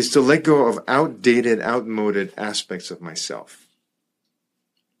 is to let go of outdated, outmoded aspects of myself.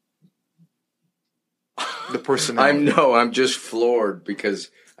 The personality. I'm just floored because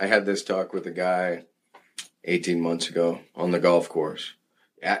I had this talk with a guy 18 months ago on the golf course.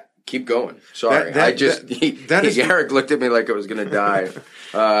 Keep going. Sorry. Eric looked at me like I was going to die.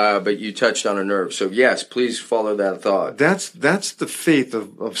 But you touched on a nerve. So yes, please follow that thought. That's the faith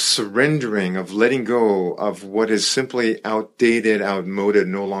of surrendering, of letting go of what is simply outdated, outmoded,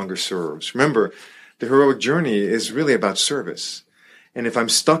 no longer serves. Remember, the heroic journey is really about service. And if I'm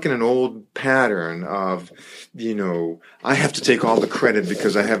stuck in an old pattern of, I have to take all the credit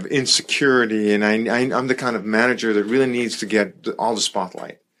because I have insecurity and I'm the kind of manager that really needs to get all the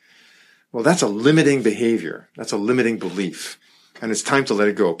spotlight. Well, that's a limiting behavior. That's a limiting belief. And it's time to let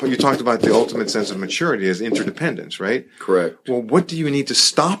it go. But you talked about the ultimate sense of maturity as interdependence, right? Correct. Well, what do you need to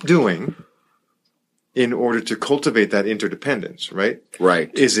stop doing in order to cultivate that interdependence, right? Right.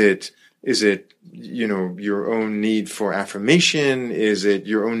 Is it your own need for affirmation? Is it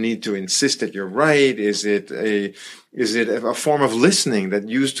your own need to insist that you're right? Is it a form of listening that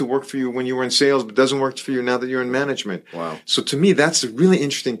used to work for you when you were in sales but doesn't work for you now that you're in management? Wow. So to me, that's the really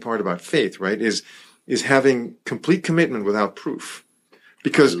interesting part about faith, right? Is having complete commitment without proof.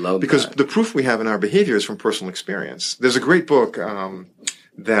 Because the proof we have in our behavior is from personal experience. There's a great book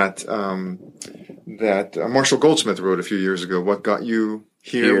that Marshall Goldsmith wrote a few years ago, What Got You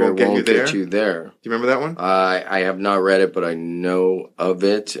Here Won't Get You There. Do you remember that one? I have not read it, but I know of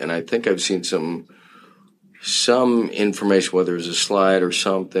it, and I think I've seen some information, whether it's a slide or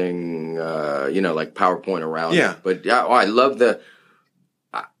something, like PowerPoint around it. But I love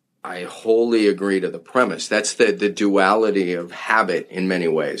I wholly agree to the premise. That's the duality of habit in many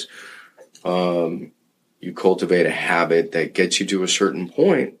ways. You cultivate a habit that gets you to a certain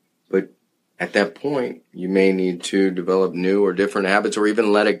point, but at that point, you may need to develop new or different habits or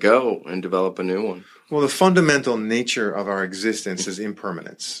even let it go and develop a new one. Well, the fundamental nature of our existence is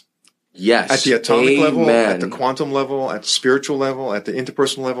impermanence. Yes. At the atomic level, at the quantum level, at the spiritual level, at the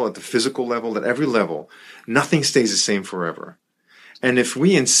interpersonal level, at the physical level, at every level, nothing stays the same forever. And if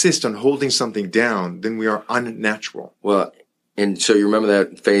we insist on holding something down, then we are unnatural. Well, and so you remember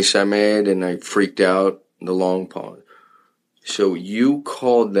that face I made and I freaked out, the long pause. So you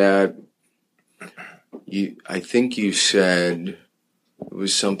called that, I think you said it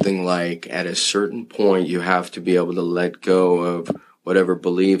was something like at a certain point you have to be able to let go of whatever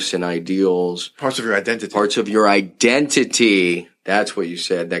beliefs and ideals. Parts of your identity. That's what you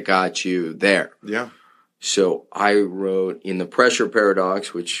said that got you there. Yeah. So I wrote in The Pressure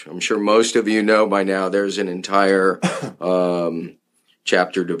Paradox, which I'm sure most of you know by now, there's an entire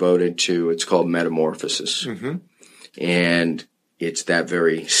chapter devoted to, it's called Metamorphosis. Mm-hmm. And it's that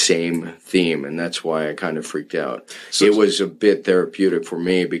very same theme, and that's why I kind of freaked out. So it was a bit therapeutic for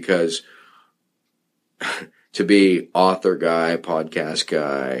me because to be author guy, podcast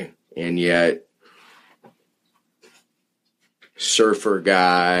guy, and yet surfer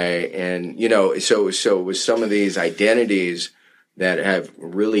guy, and so it was some of these identities that have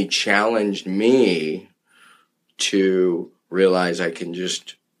really challenged me to realize I can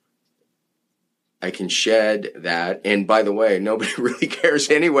shed that. And by the way, nobody really cares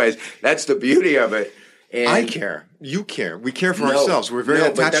anyways. That's the beauty of it. And I care. You care. We care for ourselves. We're very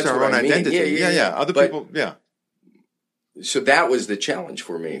attached to our own identity. Yeah. Other people, yeah. So that was the challenge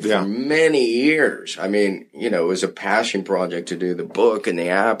for me for many years. I mean, it was a passion project to do the book and the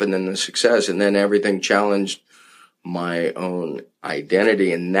app and then the success, and then everything challenged my own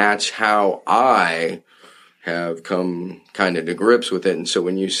identity. And that's how I have come kind of to grips with it. And so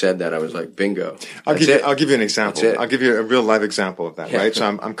when you said that, I was like, bingo. I'll give you an example. I'll give you a real live example of that, right? So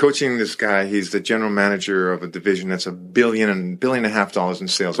I'm coaching this guy. He's the general manager of a division that's $1.5 billion in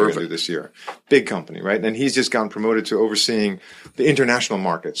sales we're going to do this year. Big company, right? And he's just gotten promoted to overseeing the international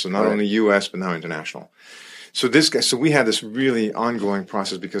market. So not only U.S., but now international. So this guy, we had this really ongoing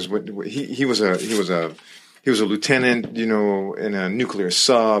process because he was a lieutenant, in a nuclear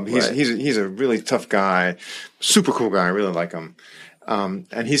sub. He's a really tough guy, super cool guy. I really like him.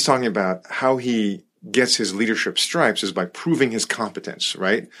 And he's talking about how he gets his leadership stripes is by proving his competence,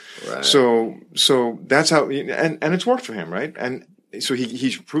 right? So that's how, and it's worked for him, right? And so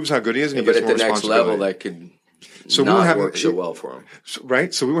he proves how good he is, and he gets more responsibility. But at the next level, that could not work so well for him.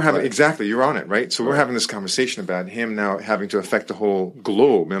 Right? So we were having, exactly, you're on it, right? So we were having this conversation about him now having to affect the whole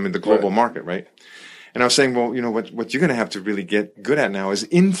globe, the global market, right? And I was saying, well, what you're going to have to really get good at now is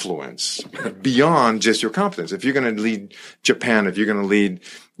influence beyond just your competence. If you're going to lead Japan, if you're going to lead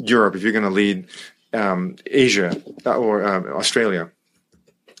Europe, if you're going to lead Asia or Australia,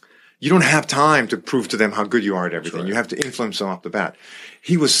 you don't have time to prove to them how good you are at everything. Right. You have to influence them off the bat.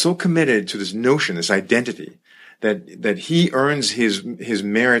 He was so committed to this notion, this identity, that he earns his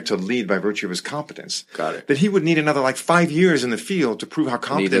merit to lead by virtue of his competence. Got it. That he would need another 5 years in the field to prove how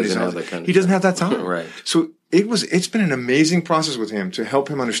competent he is. He doesn't have that time. Right. So it's been an amazing process with him to help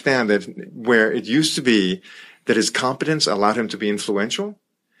him understand that where it used to be that his competence allowed him to be influential,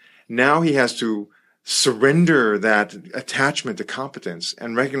 now he has to surrender that attachment to competence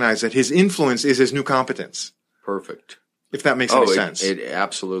and recognize that his influence is his new competence. Perfect. If that makes any sense. It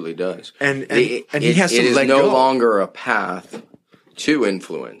absolutely does. And he has to let go. It is no longer a path to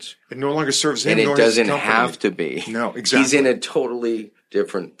influence. It no longer serves him, and it nor doesn't his company. have to be. No, exactly. He's in a totally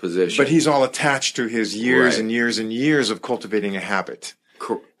different position. But he's all attached to his years Right. and years and years of cultivating a habit.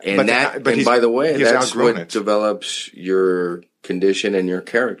 And by the way, that's what it. develops your condition and your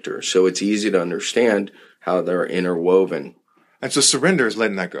character. So it's easy to understand how they're interwoven. And so surrender is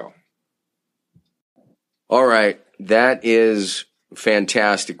letting that go. All right. That is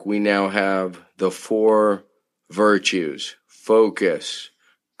fantastic. We now have the 4 virtues: focus,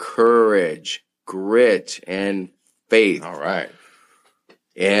 courage, grit, and faith. All right.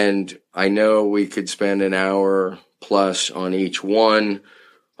 And I know we could spend an hour plus on each one,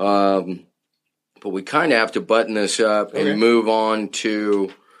 but we kind of have to button this up and move on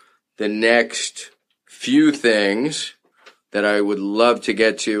to the next few things that I would love to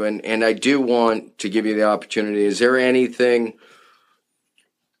get to. And I do want to give you the opportunity. Is there anything,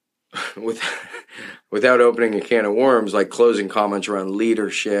 without opening a can of worms, like closing comments around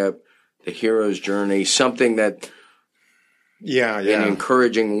leadership, the hero's journey, something that... an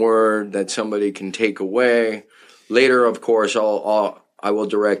encouraging word that somebody can take away. Later, of course, I will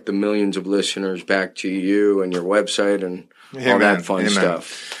direct the millions of listeners back to you and your website and all that fun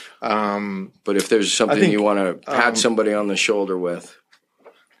stuff. But if there's something you want to pat somebody on the shoulder with.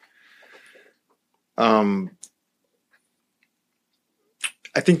 I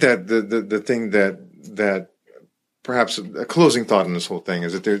think that the thing that perhaps a closing thought in this whole thing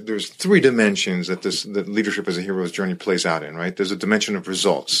is that there's 3 dimensions that that leadership as a hero's journey plays out in, right? There's a dimension of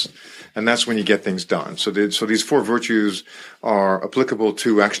results, and that's when you get things done. So these 4 virtues are applicable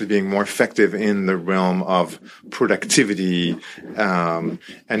to actually being more effective in the realm of productivity and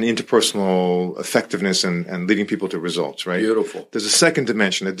interpersonal effectiveness and leading people to results, right? Beautiful. There's a second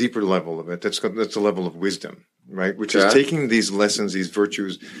dimension, a deeper level of it. That's the level of wisdom, right? Which is taking these lessons, these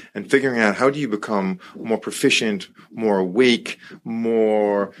virtues, and figuring out how do you become more proficient, more awake,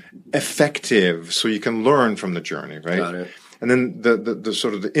 more effective, so you can learn from the journey, right? Got it. And then the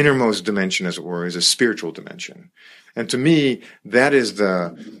sort of the innermost dimension, as it were, is a spiritual dimension. And to me, that is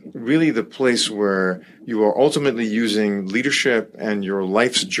really the place where you are ultimately using leadership and your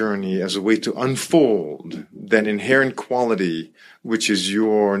life's journey as a way to unfold that inherent quality, which is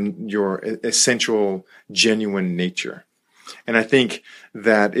your essential, genuine nature. And I think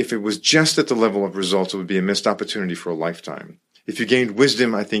that if it was just at the level of results, it would be a missed opportunity for a lifetime. If you gained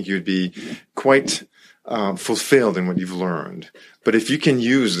wisdom, I think you'd be quite fulfilled in what you've learned. But if you can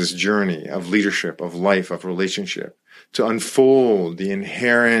use this journey of leadership, of life, of relationship to unfold the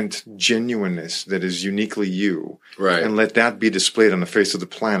inherent genuineness that is uniquely you, right, and let that be displayed on the face of the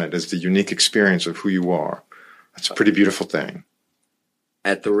planet as the unique experience of who you are, that's a pretty beautiful thing.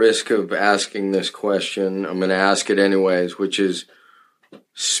 At the risk of asking this question, I'm going to ask it anyways, which is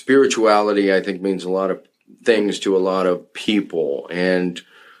spirituality, I think, means a lot of things to a lot of people. And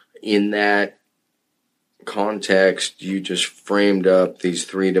in that context, you just framed up these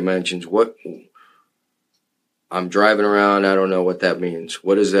 3 dimensions. What I'm driving around, I don't know what that means.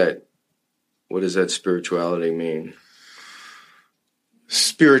 What does that spirituality mean?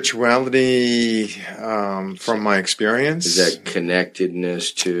 Spirituality, from my experience, is that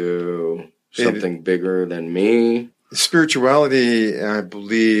connectedness to something bigger than me? Spirituality, I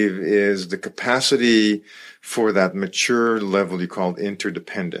believe, is the capacity for that mature level you call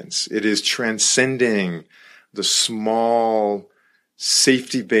interdependence. It is transcending the small,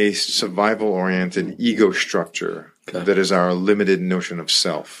 safety-based, survival-oriented ego structure that is our limited notion of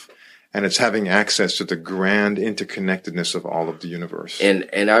self. And it's having access to the grand interconnectedness of all of the universe.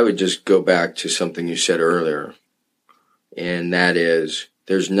 And I would just go back to something you said earlier, and that is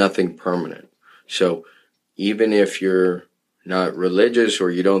there's nothing permanent. So even if you're not religious or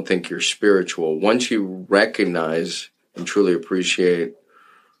you don't think you're spiritual, once you recognize and truly appreciate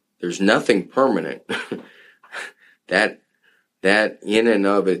there's nothing permanent, that in and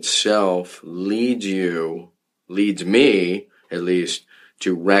of itself leads me at least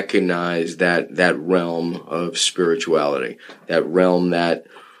to recognize that realm of spirituality, that realm that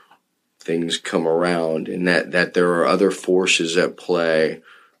things come around, and that there are other forces at play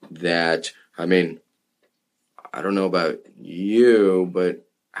that, I mean, I don't know about you, but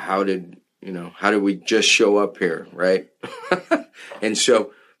how did we just show up here, right? And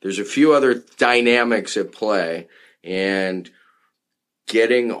so there's a few other dynamics at play, and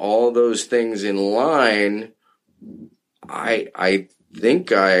getting all those things in line, I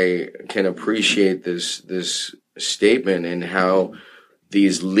think I can appreciate this statement and how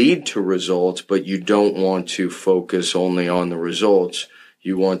these lead to results, but you don't want to focus only on the results.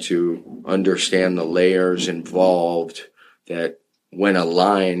 You want to understand the layers involved that, when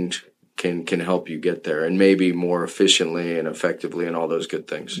aligned, can help you get there, and maybe more efficiently and effectively, and all those good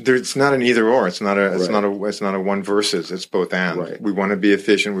things. It's not an either or. It's not a one versus. It's both and. Right. We want to be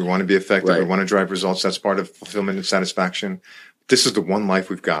efficient. We want to be effective. Right. We want to drive results. That's part of fulfillment and satisfaction. This is the one life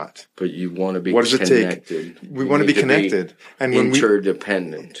we've got. But you want to be what does connected. It take? We want to be connected. And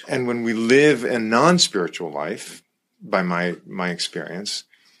interdependent. And when we live a non-spiritual life, by my experience,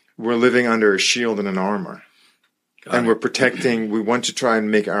 we're living under a shield and an armor. We're protecting, we want to try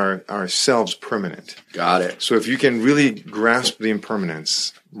and make ourselves permanent. Got it. So if you can really grasp the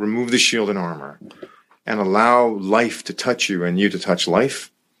impermanence, remove the shield and armor, and allow life to touch you and you to touch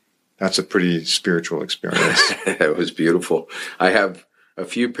life, that's a pretty spiritual experience. That was beautiful. I have a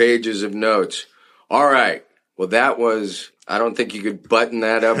few pages of notes. All right. Well, that was, I don't think you could button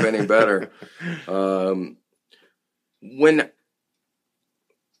that up any better.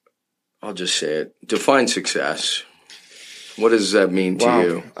 I'll just say it, define success. What does that mean to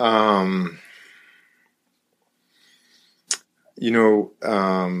you?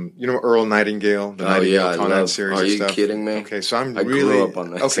 Earl Nightingale, the Nightingale Conrad series. Are and you stuff. kidding me? Okay, so I grew up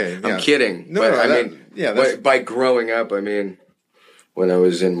on that. Okay, yeah. I'm kidding. By growing up, I mean when I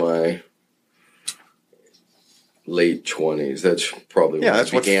was in my late 20s. That's probably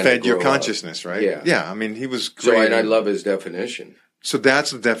that's what fed your consciousness, right? Yeah. I mean, he was great. So, and I love his definition. So that's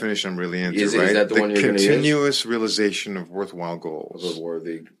the definition I'm really into, Is right? that the one you're going to use? Continuous realization of worthwhile goals. Of a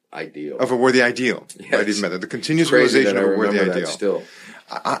worthy ideal. Of a worthy ideal. Yes. Right? Even better. The continuous realization of a worthy ideal. That still.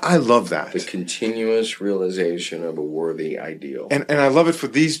 I love that. The continuous realization of a worthy ideal. And I love it for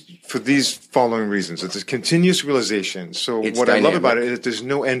these following reasons. It's a continuous realization. So it's what dynamic. I love about it is there's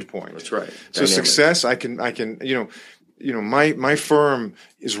no end point. That's right. So success, I can my firm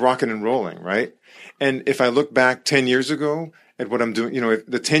is rocking and rolling, right? And if I look back 10 years ago at what I'm doing, if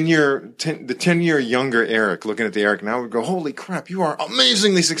the 10 year younger Eric looking at the Eric now would go, holy crap, you are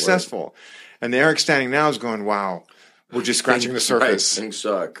amazingly successful. Right. And the Eric standing now is going, wow, we're just scratching the surface. Things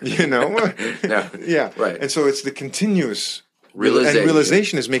suck. No. Yeah. Right. And so it's the continuous realization. And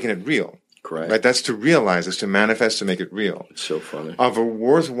realization is making it real. Correct. Right. That's to realize, is to manifest, to make it real. It's so funny. Of a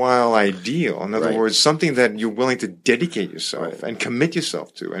worthwhile ideal. In other words, something that you're willing to dedicate yourself and commit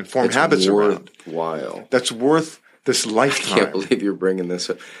yourself to and form habits around. Worthwhile. That's worth this lifetime. I can't believe you're bringing this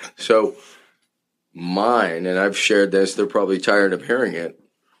up. So mine, and I've shared this, they're probably tired of hearing it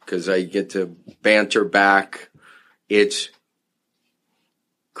because I get to banter back. It's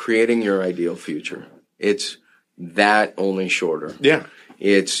creating your ideal future. It's that, only shorter. Yeah.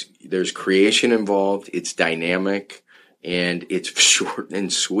 There's creation involved. It's dynamic, and it's short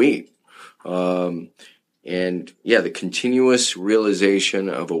and sweet. The continuous realization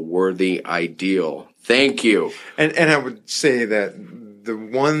of a worthy ideal. Thank you. And I would say that the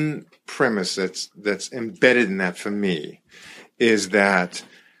one premise that's embedded in that for me is that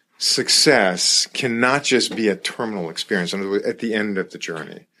success cannot just be a terminal experience at the end of the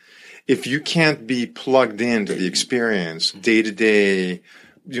journey. If you can't be plugged into the experience day to day,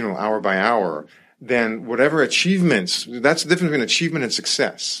 hour by hour, then whatever achievements, that's the difference between achievement and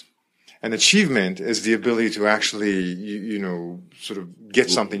success. And achievement is the ability to actually, sort of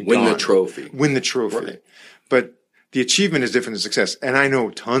get something done. Win the trophy. Right. But the achievement is different than success. And I know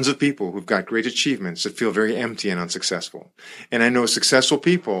tons of people who've got great achievements that feel very empty and unsuccessful. And I know successful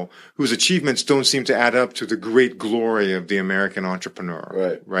people whose achievements don't seem to add up to the great glory of the American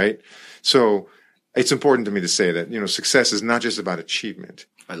entrepreneur. Right? So it's important to me to say that, success is not just about achievement.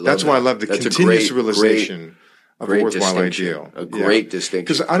 That's why I love the continuous realization of a worthwhile ideal. A great distinction.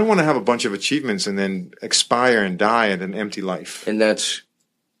 Because I don't want to have a bunch of achievements and then expire and die at an empty life. And that's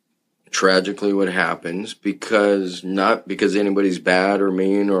tragically what happens, not because anybody's bad or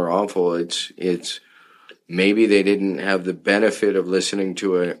mean or awful. It's maybe they didn't have the benefit of listening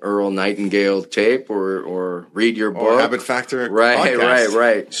to an Earl Nightingale tape or read your book. Or Habit Factor podcast.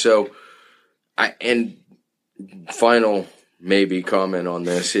 Right. So, final maybe comment on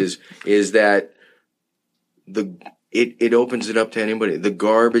this is that it opens it up to anybody. The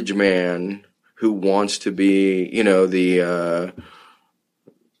garbage man who wants to be,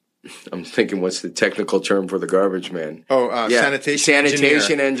 I'm thinking, what's the technical term for the garbage man?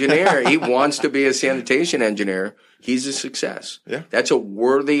 Sanitation engineer. He wants to be a sanitation engineer. He's a success. Yeah. That's a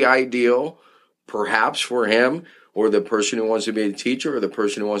worthy ideal, perhaps for him, or the person who wants to be a teacher, or the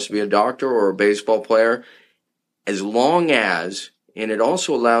person who wants to be a doctor or a baseball player, as long as, and it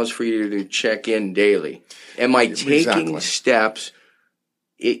also allows for you to check in daily. Am I taking steps,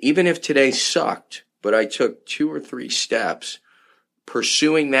 even if today sucked, but I took 2 or 3 steps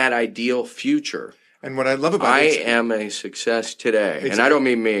pursuing that ideal future? And what I love about I it, am a success today. And I don't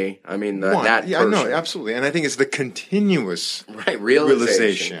mean me. I mean that yeah, person. no, absolutely. And I think it's the continuous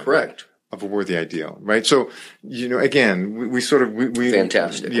realization. Correct. Of a worthy ideal, right? So, again, we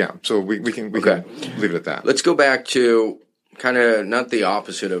Fantastic. Yeah. So we can leave it at that. Let's go back to kind of not the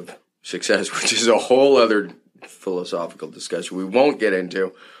opposite of success, which is a whole other philosophical discussion we won't get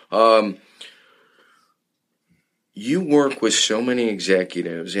into. You work with so many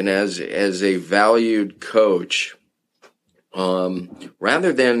executives, and as a valued coach,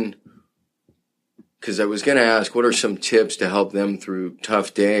 rather than, because I was going to ask, what are some tips to help them through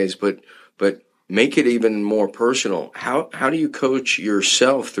tough days, but make it even more personal. How do you coach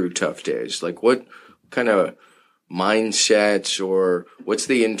yourself through tough days? Like what kind of mindsets, or what's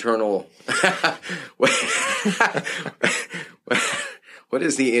the internal what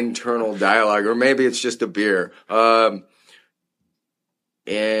is the internal dialogue, or maybe it's just a beer. And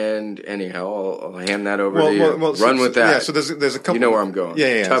anyhow, I'll hand that over to you. Run with that. Yeah, so there's a couple. You know where I'm going.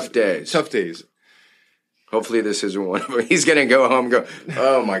 Yeah. Tough days. Tough days. Hopefully this isn't one of them. He's going to go home and go,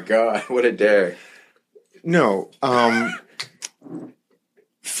 oh my God, what a day. No.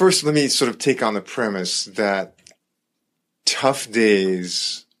 First, let me sort of take on the premise that tough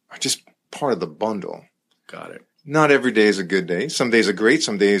days are just part of the bundle. Got it. Not every day is a good day. Some days are great.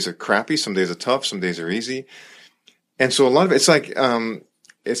 Some days are crappy. Some days are tough. Some days are easy. And so a lot of it's like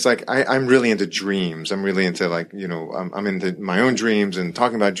I'm really into dreams. I'm really into I'm into my own dreams and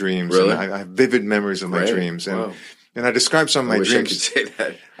talking about dreams. Really? And I have vivid memories of my dreams. And and I describe some of my wish dreams. I could say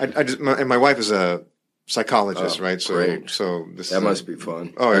that. And my wife is a psychologist, right? So great. So this that must be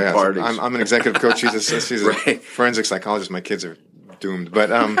fun. Oh yeah, parties. I'm an executive coach. She's a Right. forensic psychologist. My kids are doomed,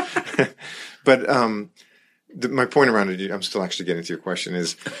 but my point around it, I'm still actually getting to your question,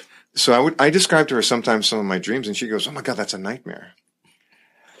 is so I describe to her sometimes some of my dreams, and she goes, "Oh my God, that's a nightmare."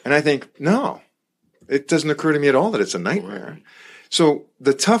 And I think, no, it doesn't occur to me at all that it's a nightmare. Right. So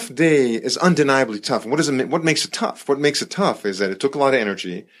the tough day is undeniably tough. And what makes it tough? What makes it tough is that it took a lot of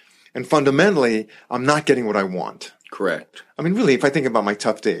energy, and fundamentally, I'm not getting what I want. Correct. I mean, really, if I think about my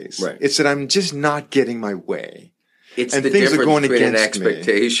tough days, it's that I'm just not getting my way. It's the difference between an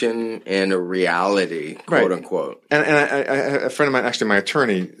expectation and a reality, quote unquote. And a friend of mine, actually my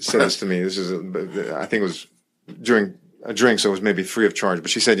attorney, said this to me. This is, I think it was during a drink, so it was maybe free of charge.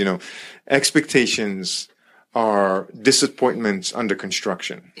 But she said, expectations are disappointments under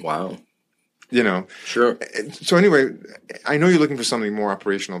construction. Wow. Sure. So anyway, I know you're looking for something more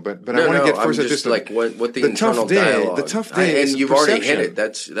operational, but I want to get first at just like what the internal dialogue. The tough day, and you've already hit it.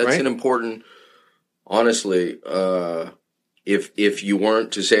 That's right? an important. Honestly, if you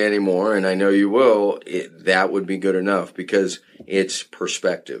weren't to say any more, and I know you will, that would be good enough, because it's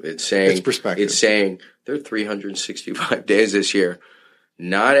perspective. It's saying there are 365 days this year.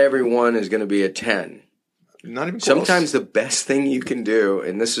 Not everyone is going to be a 10. Not even close. Sometimes the best thing you can do,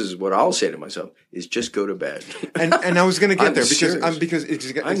 and this is what I'll say to myself, is just go to bed. and I was going to get there serious. because it's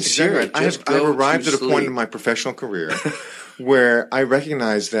serious. I have arrived at a point in my professional career where I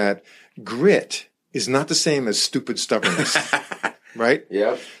recognize that grit is not the same as stupid stubbornness, right?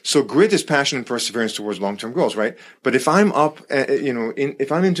 Yeah. So grit is passion and perseverance towards long-term goals, right? But if I'm up, if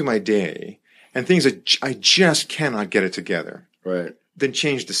I'm into my day and things that I just cannot get it together, right? Then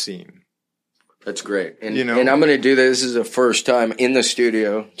change the scene. That's great. And and I'm going to do this. This is the first time in the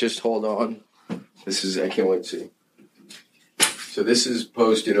studio. Just hold on. I can't wait to see. So this is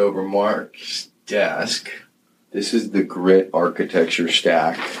posted over Mark's desk. This is the grit architecture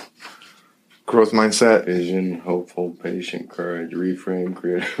stack. Growth mindset. Vision, hopeful, patient, courage, reframe,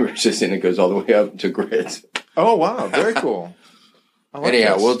 creative, resistant. It goes all the way up to grit. Oh, wow. Very cool.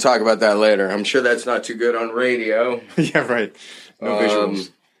 Anyhow, we'll talk about that later. I'm sure that's not too good on radio. Yeah, right. No visuals.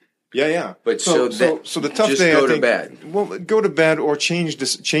 Yeah. But so the tough just day, go I think, to bed. Well, go to bed or change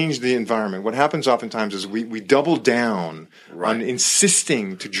the environment. What happens oftentimes is we double down on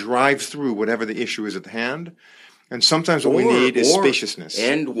insisting to drive through whatever the issue is at hand. And sometimes what we need is spaciousness.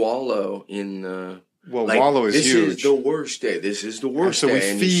 And wallow in the... Well, wallow is huge. This is the worst day. This is the worst day. So we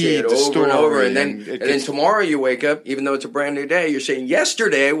feed the story. And over. And then tomorrow you wake up, even though it's a brand new day, you're saying,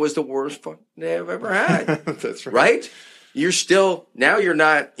 yesterday was the worst fucking day I've ever had. That's right. Right? Now you're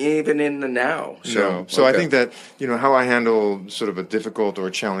not even in the now. So I think that, how I handle sort of a difficult or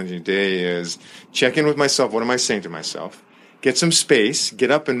challenging day is check in with myself. What am I saying to myself? Get some space,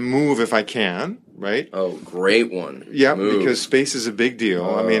 get up and move if I can, right? Oh, great one. Yeah, because space is a big deal.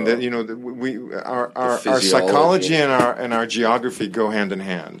 I mean, our psychology and our geography go hand in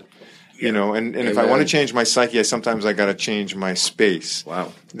hand. Yeah. And if I want to change my psyche, sometimes I got to change my space.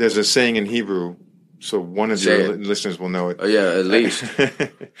 Wow. There's a saying in Hebrew, So one of Say your it. listeners will know it. Oh, yeah, at least.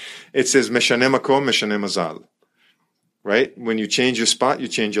 It says, Meshaneh makom, meshaneh mazal. Right? When you change your spot, you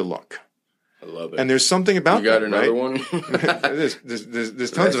change your luck. I love it. And there's something about you got that, another right? one?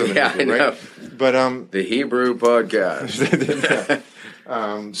 there's tons of them. Yeah, in Hebrew, I know. right? But The Hebrew podcast.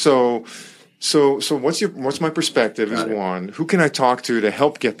 So what's my perspective is one. Who can I talk to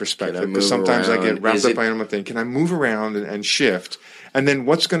help get perspective? Because sometimes I get wrapped up in my thing. Can I move around and shift? And then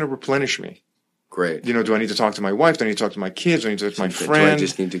what's going to replenish me? Great. You know, do I need to talk to my wife? Do I need to talk to my kids? Do I need to talk to my friend? Do I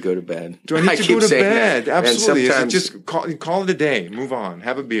just need to go to bed? Do I need to go to bed? That. Absolutely. Sometimes, just call it a day. Move on.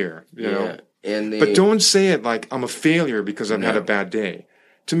 Have a beer. You know. But don't say it like I'm a failure because I've had a bad day.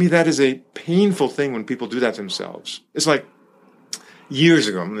 To me, that is a painful thing when people do that to themselves. It's like years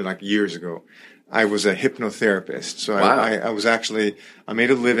ago, I was a hypnotherapist. So wow. I made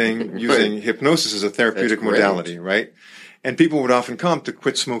a living using hypnosis as a therapeutic modality, right? And people would often come to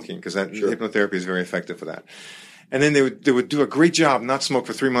quit smoking because hypnotherapy is very effective for that. And then they would do a great job, not smoke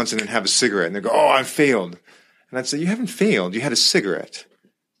for 3 months and then have a cigarette. And they'd go, oh, I failed. And I'd say, you haven't failed. You had a cigarette.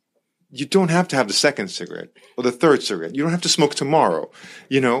 You don't have to have the second cigarette or the third cigarette. You don't have to smoke tomorrow.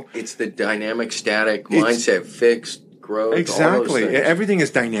 You know, it's the dynamic, static mindset, fixed growth. Exactly. Everything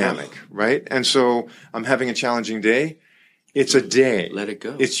is dynamic, right? And so I'm having a challenging day. It's a day. Let it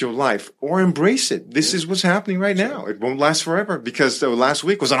go. It's your life. Or embrace it. This is what's happening right now. It won't last forever because the last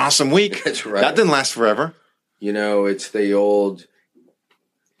week was an awesome week. That's right. That didn't last forever. You know, it's the old,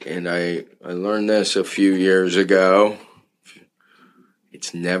 and I learned this a few years ago.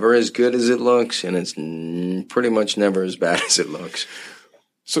 It's never as good as it looks, and it's pretty much never as bad as it looks.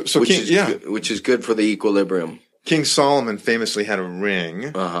 Which is good for the equilibrium. King Solomon famously had a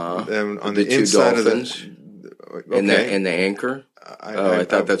ring on the two inside dolphins of the and the anchor. I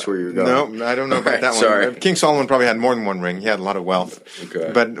thought that's where you were going. No, I don't know about that one. Sorry. King Solomon probably had more than one ring. He had a lot of wealth.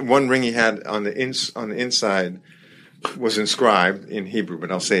 Okay. But one ring he had on the inside was inscribed in Hebrew,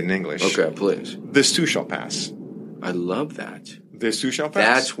 but I'll say it in English. Okay, please. This too shall pass. I love that. This too shall pass.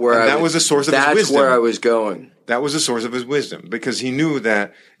 That's where that was the source of his wisdom. That's where I was going. That was the source of his wisdom because he knew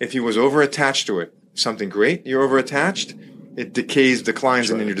that if he was over attached to it, something great, you're over attached, it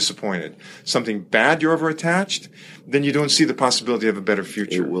declines, and then you're disappointed. Something bad, you're over attached, then you don't see the possibility of a better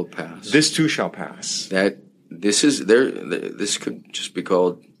future. It will pass. This too shall pass. This could just be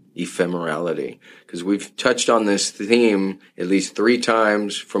called ephemerality because we've touched on this theme at least 3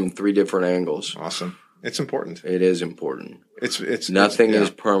 times from 3 different angles. Awesome. It's important. It is important. It's nothing is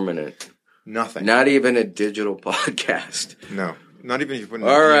permanent. Nothing. Not even a digital podcast. No. Not even if you put.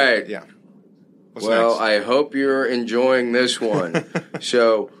 All right. Yeah. What's well, next? I hope you're enjoying this one.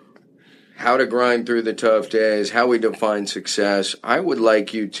 So, how to grind through the tough days, how we define success. I would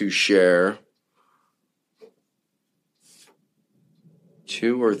like you to share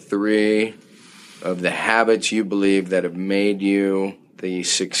 2 or 3 of the habits you believe that have made you the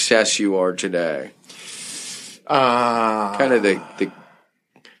success you are today. Kind of the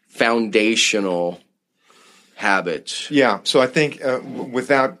foundational habits. Yeah. So I think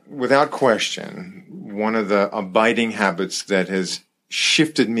without question, one of the abiding habits that has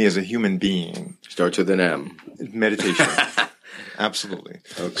shifted me as a human being starts with an M. Meditation. Absolutely.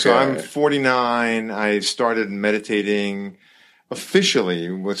 Okay. So I'm 49. I started meditating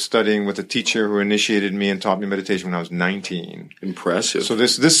officially studying with a teacher who initiated me and taught me meditation when I was 19. Impressive. So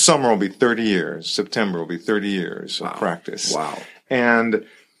this summer will be 30 years. September will be 30 years of practice. Wow. And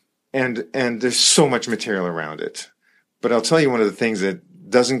there's so much material around it. But I'll tell you one of the things that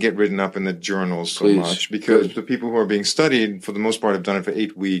doesn't get written up in the journals so much because the people who are being studied, for the most part, have done it for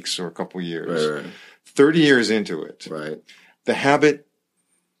 8 weeks or a couple years. Right. 30 years into it. Right. The habit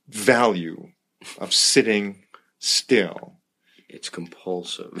value of sitting still. It's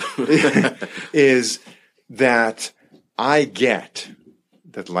compulsive. is that I get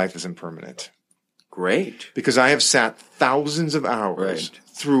that life is impermanent. Great. Because I have sat thousands of hours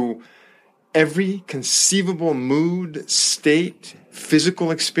through every conceivable mood, state,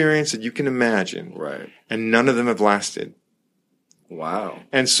 physical experience that you can imagine. Right. And none of them have lasted. Wow.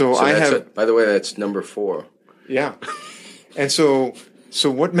 And so I have... by the way, that's number 4. Yeah. And so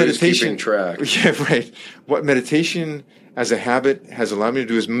what meditation... keeping track? Yeah, right. What meditation as a habit has allowed me to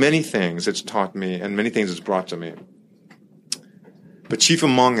do is many things it's taught me and many things it's brought to me. But chief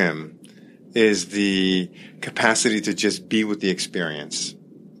among them is the capacity to just be with the experience.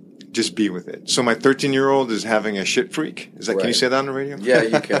 Just be with it. So my 13-year-old is having a shit freak. Is that? Can you say that on the radio? Yeah,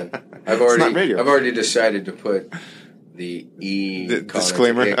 you can. I've already decided to put the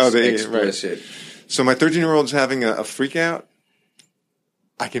disclaimer. Explicit. Right. So my 13-year-old is having a freak out.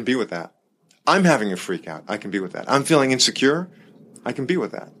 I can be with that. I'm having a freak out. I can be with that. I'm feeling insecure. I can be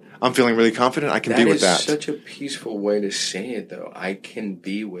with that. I'm feeling really confident. I can be with that. That is such a peaceful way to say it, though. I can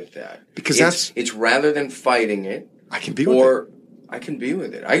be with that. Because it's rather than fighting it. I can be with it. Or I can be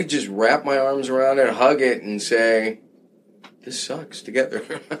with it. I could just wrap my arms around it, hug it, and say, this sucks together.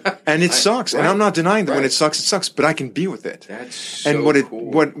 And it sucks. Right. And I'm not denying that when it sucks, but I can be with it. That's so and what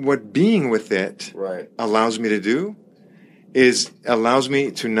cool. what being with it allows me to do is allows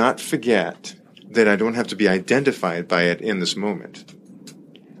me to not forget that I don't have to be identified by it in this moment.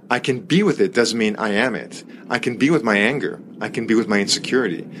 I can be with it doesn't mean I am it. I can be with my anger. I can be with my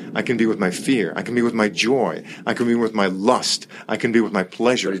insecurity. I can be with my fear. I can be with my joy. I can be with my lust. I can be with my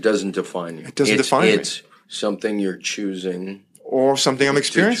pleasure. But it doesn't define you. It doesn't define me. It's something you're choosing. Or something I'm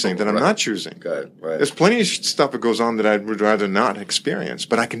experiencing that I'm not choosing. Good, right. There's plenty of stuff that goes on that I would rather not experience,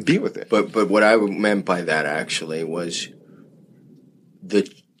 but I can be with it. But what I meant by that actually was the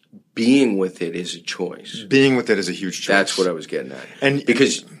being with it is a choice. Being with it is a huge choice. That's what I was getting at. And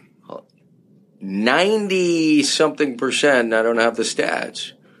because 90-something%, I don't have the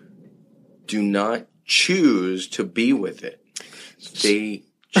stats, do not choose to be with it. They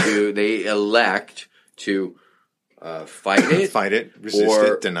elect to fight it, resist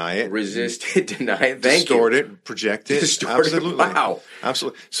it, deny it, distort it, project it. Absolutely. Wow.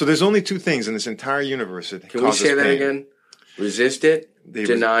 Absolutely. So there's only two things in this entire universe that Can we say that again? Resist it,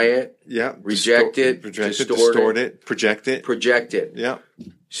 deny it, reject it, distort it, project it. Project it. Yeah.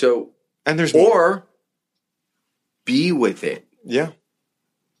 So, and there's more. Be with it. Yeah.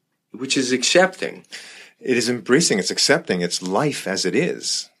 Which is accepting. It is embracing, it's accepting, it's life as it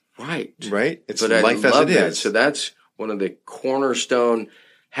is. Right. It's life as it is. So that's one of the cornerstone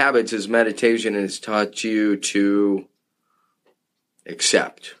habits is meditation, and it's taught you to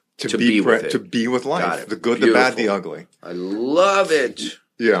accept, to be with it. To be with life. The good, the bad, the ugly. I love it.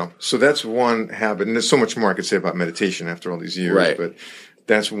 Yeah. So that's one habit. And there's so much more I could say about meditation after all these years. Right. But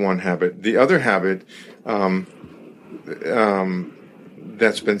that's one habit. The other habit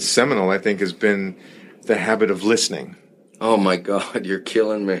that's been seminal, I think, has been the habit of listening. Oh my God, you're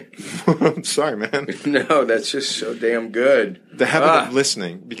killing me. I'm sorry, man. No, that's just so damn good. The habit of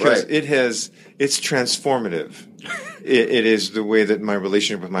listening, because it's transformative. It is the way that my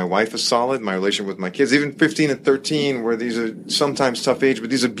relationship with my wife is solid, my relationship with my kids, even 15 and 13, where these are sometimes tough age,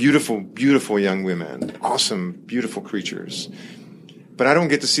 but these are beautiful, beautiful young women. Awesome, beautiful creatures. But I don't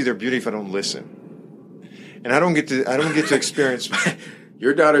get to see their beauty if I don't listen. And I don't get to experience.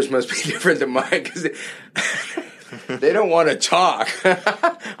 Your daughters must be different than mine because they don't want to talk.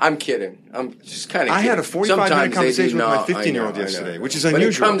 I'm kidding. I'm just kind of kidding. I had a 45-minute conversation with my 15-year-old yesterday, which is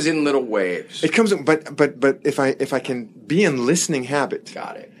unusual. But it comes in little waves. It comes in, but if I can be in listening habit.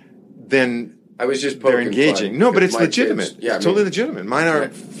 Got it. Then I was just they're engaging. No, but it's legitimate. Kids, yeah, it's totally legitimate. Mine are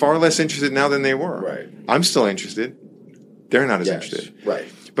far less interested now than they were. Right. I'm still interested. They're not as interested. Right.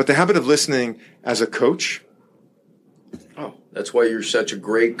 But the habit of listening as a coach. Oh, that's why you're such a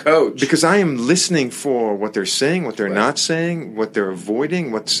great coach. Because I am listening for what they're saying, what they're not saying, what they're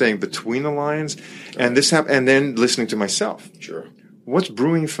avoiding, what's saying between the lines, and and then listening to myself. Sure. What's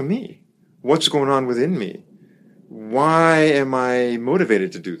brewing for me? What's going on within me? Why am I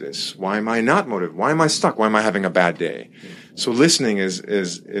motivated to do this? Why am I not motivated? Why am I stuck? Why am I having a bad day? So listening is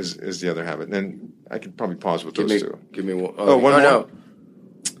the other habit. And I could probably pause with those two. Give me one. One more? No.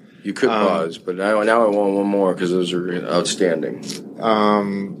 You could pause, but now I want one more because those are outstanding.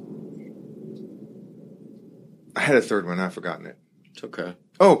 I had a third one. I've forgotten it. It's okay.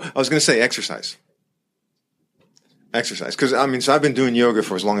 Oh, I was going to say exercise. Exercise. Because, so I've been doing yoga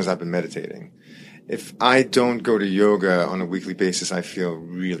for as long as I've been meditating. If I don't go to yoga on a weekly basis, I feel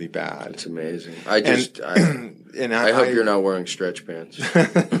really bad. It's amazing. I hope you're not wearing stretch pants.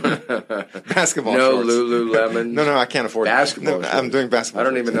 Basketball no shorts. No Lululemon. No, I can't afford basketball shorts. I'm doing basketball I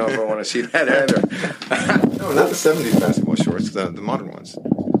don't even know if I want to see that either. No, not the 70s basketball shorts, the modern ones.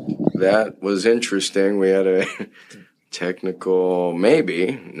 That was interesting. We had a technical,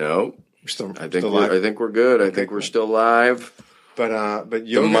 maybe. No. I think we're good. I think we're still live. But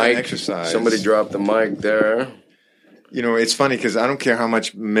yoga and exercise. Somebody dropped the mic there. It's funny because I don't care how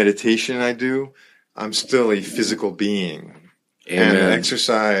much meditation I do, I'm still a physical being. Amen. And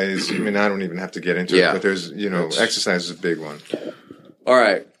exercise, I don't even have to get into it, but there's, exercise is a big one. All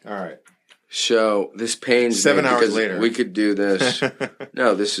right. So this pains me 7 hours later. We could do this.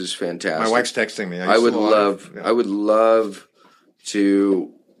 No, this is fantastic. My wife's texting me. I would love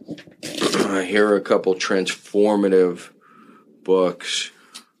to hear a couple transformative books,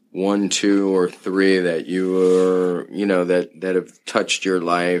 1, 2, or 3 that you are, that have touched your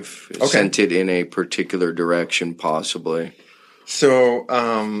life, sent it in a particular direction, possibly. So,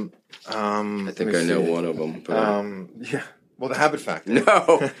 I think I know one of them. Well, The Habit Factor.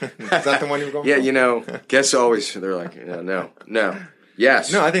 No. Is that the one you were going Yeah, for? guests always, they're like, no.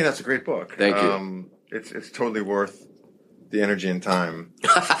 Yes. No, I think that's a great book. Thank you. It's totally worth the energy and time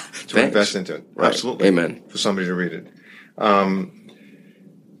to invest into it. Right. Absolutely. Amen. For somebody to read it.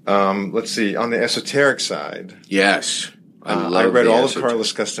 Let's see. On the esoteric side, Yes. I read all of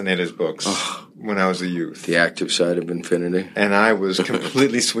Carlos Castaneda's books when I was a youth. The active side of infinity. And I was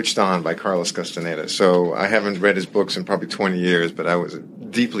completely switched on by Carlos Castaneda. So I haven't read his books in probably 20 years, but I was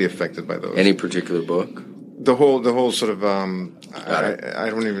deeply affected by those. Any particular book? The whole sort of, I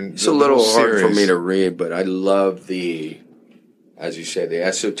don't even... It's a little hard for me to read, but I love as you say, the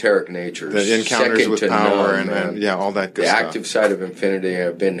esoteric nature. The encounters with power and all that good stuff. The stuff. active side of infinity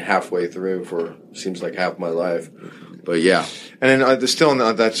I've been halfway through for, seems like half my life. But yeah. And then there's still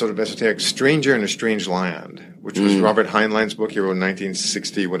that sort of esoteric Stranger in a Strange Land, which was Robert Heinlein's book he wrote in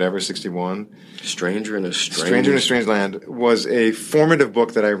 1960, 61. Stranger in a Strange Land was a formative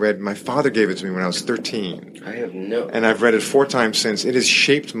book that I read. My father gave it to me when I was 13. I have no. And I've read it 4 times since. It has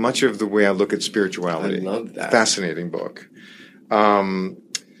shaped much of the way I look at spirituality. I love that. Fascinating book.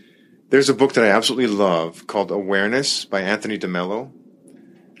 There's a book that I absolutely love called Awareness by Anthony DeMello.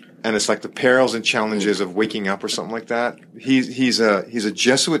 And it's like the perils and challenges of waking up or something like that. He's a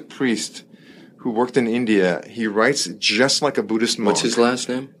Jesuit priest who worked in India. He writes just like a Buddhist monk. What's his last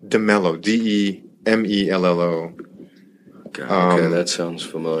name? DeMello, DeMello. Okay, that sounds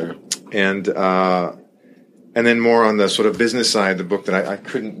familiar. And then more on the sort of business side, the book that I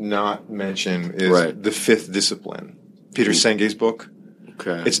couldn't not mention is The Fifth Discipline, Peter Senge's book.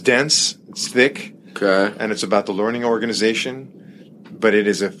 Okay. It's dense, it's thick, and it's about the learning organization. But it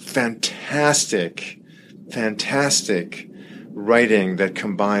is a fantastic writing that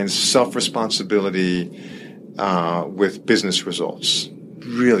combines self-responsibility with business results.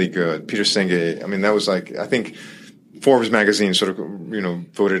 Really good. Peter Senge, I mean, that was like, I think Forbes magazine sort of,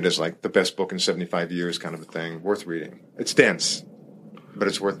 voted as like the best book in 75 years kind of a thing. Worth reading. It's dense, but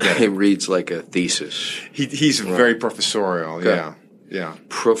it's worth getting. It reads like a thesis. He's very professorial, yeah.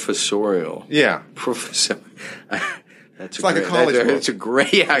 Professorial. Yeah. It's like a college book. It's a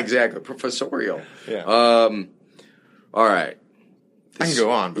great, exactly. Professorial. Yeah. All right. I can go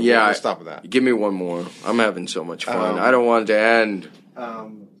on, but we'll stop with that. Give me one more. I'm having so much fun. I don't want it to end.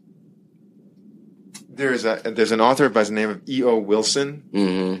 There's an author by the name of E.O.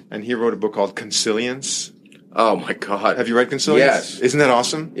 Wilson, and he wrote a book called Consilience. Oh, my God. Have you read Consilience? Yes. Isn't that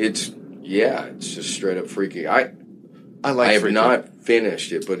awesome? It's just straight up freaky. I have not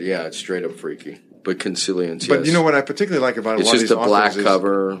finished it, but yeah, it's straight up freaky. But Consilience, But you know what I particularly like about a lot of these authors black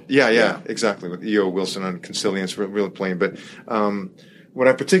cover. Yeah, exactly. With E.O. Wilson on Consilience, really plain. But what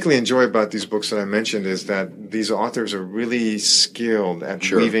I particularly enjoy about these books that I mentioned is that these authors are really skilled at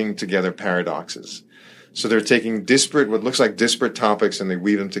weaving together paradoxes. So they're taking what looks like disparate topics and they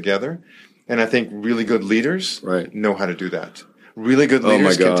weave them together. And I think really good leaders know how to do that. Really good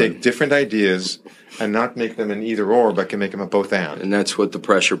leaders can take different ideas and not make them an either or, but can make them a both and. And that's what the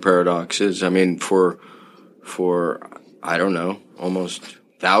pressure paradox is. I mean, for I don't know, almost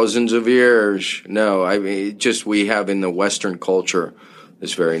thousands of years. No, I mean, we have in the Western culture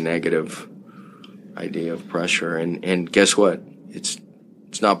this very negative idea of pressure, and guess what? It's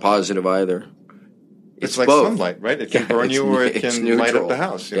not positive either. It's like both. Sunlight, right? It can burn you or it can light up the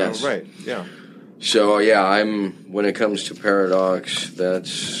house. You know? Right? Yeah. So when it comes to paradox,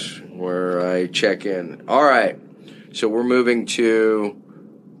 that's where I check in. All right. So we're moving to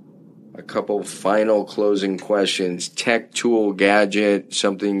a couple final closing questions. Tech, tool, gadget,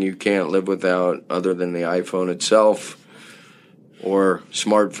 something you can't live without other than the iPhone itself or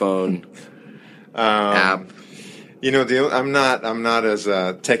smartphone app. I'm not as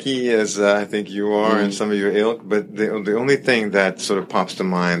techie as I think you are and some of your ilk, but the only thing that sort of pops to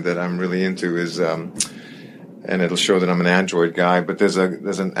mind that I'm really into is, and it'll show that I'm an Android guy, but there's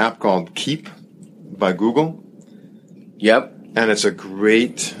an app called Keep by Google. Yep. And it's a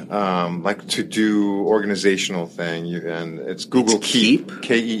great like to do organizational thing, and it's Google Keep,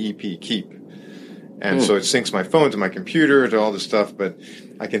 Keep, Keep. And so it syncs my phone to my computer to all this stuff, but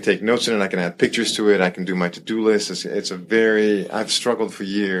I can take notes in it. I can add pictures to it. I can do my to-do list. I've struggled for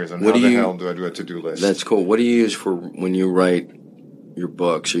years on how the hell do I do a to-do list. That's cool. What do you use for when you write your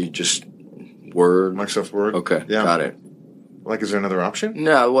books? Are you just Word? Microsoft Word? Okay, got it. Like, is there another option?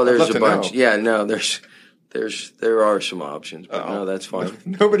 No, well, there's a bunch. Know. Yeah, no, there are some options, but no, that's fine.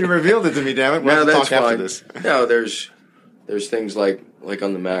 Nobody revealed it to me, damn it. We'll have to talk fine. after this. No, there's things like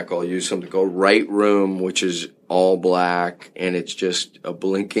on the Mac, I'll use something called Write Room, which is all black, and it's just a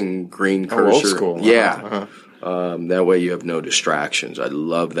blinking green cursor. Oh, old school. Yeah. That way you have no distractions. I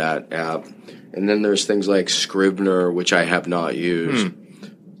love that app. And then there's things like Scrivener, which I have not used,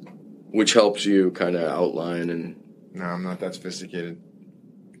 which helps you kind of outline. And no, I'm not that sophisticated.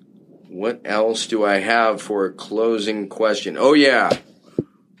 What else do I have for a closing question? Oh, yeah.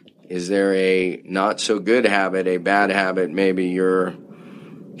 Is there a not so good habit, a bad habit maybe you're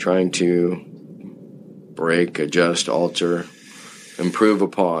trying to break, adjust, alter, improve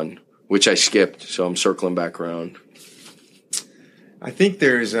upon, which I skipped, so I'm circling back around. I think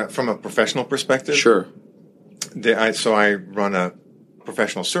there's, from a professional perspective. Sure. So I run a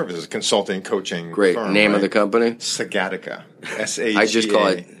professional services, consulting, coaching Great. firm. Name of the company? Sagatica. S-A-G-A. I just call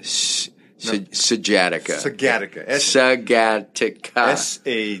it Sagatica. Sagatica. Sagatica.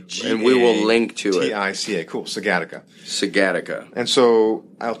 S-A-G-A. And we will link to it. T-I-C-A. Cool. Sagatica. Sagatica. And so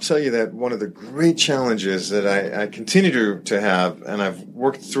I'll tell you that one of the great challenges that I continue to have, and I've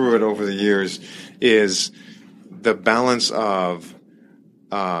worked through it over the years, is the balance of,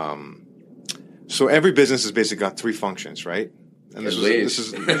 so every business has basically got three functions, right? And this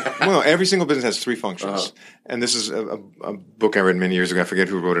is well, every single business has three functions. And this is a book I read many years ago. I forget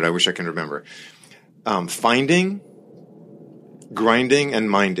who wrote it. I wish I can remember. Finding, grinding,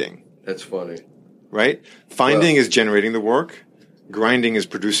 and minding. That's funny. Right? Finding is generating the work. Grinding is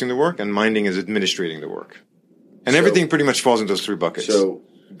producing the work. And minding is administrating the work. And everything pretty much falls into those three buckets. So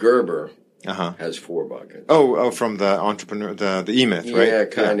Gerber has 4 buckets. Oh, from the entrepreneur, the E-Myth, right? Yeah,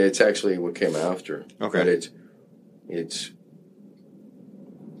 kind of. It's actually what came after. Okay. But it's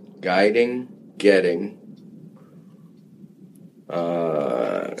guiding, getting,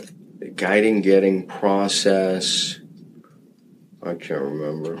 process. I can't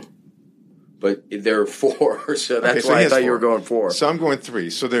remember. But there are 4, so that's why I thought you were going 4. So I'm going 3.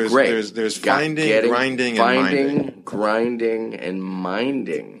 So there's finding, grinding, and minding. Grinding, and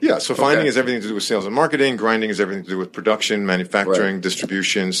minding. Yeah, so finding is everything to do with sales and marketing. Grinding is everything to do with production, manufacturing,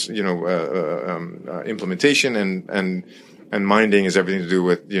 distributions, implementation, and minding is everything to do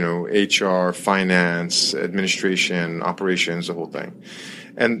with, HR, finance, administration, operations, the whole thing.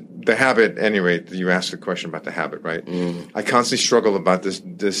 And the habit, anyway, you asked the question about the habit, right? I constantly struggle about this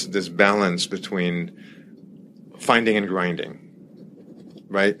balance between finding and grinding,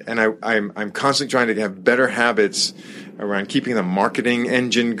 right? And I'm constantly trying to have better habits around keeping the marketing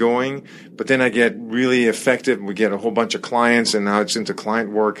engine going, but then I get really effective. We get a whole bunch of clients, and now it's into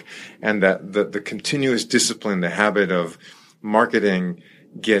client work, and that the continuous discipline, the habit of marketing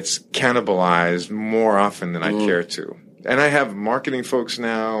gets cannibalized more often than I care to. And I have marketing folks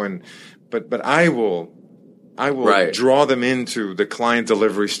now, but I will draw them into the client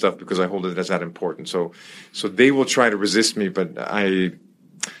delivery stuff because I hold it as that important. So they will try to resist me, but I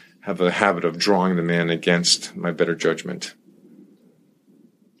have a habit of drawing them in against my better judgment.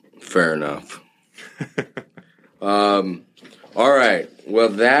 Fair enough. All right. Well,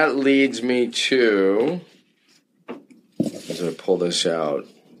 that leads me to. I'm going to pull this out.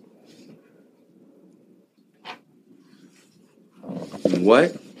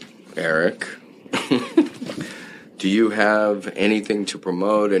 What, Eric, do you have anything to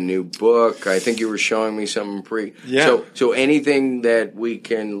promote? A new book? I think you were showing me something Yeah. So anything that we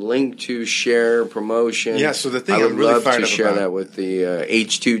can link to, share, promotion? Yeah, so the thing I would I'm really love fired to up share about, that with the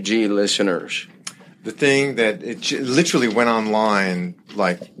H2G listeners. The thing that it literally went online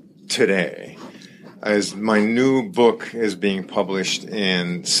like today. As my new book is being published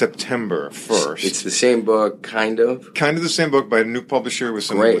in September 1st. It's the same book, kind of? Kind of the same book by a new publisher with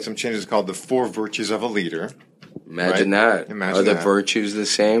some changes called The 4 Virtues of a Leader. Imagine that. Are the virtues the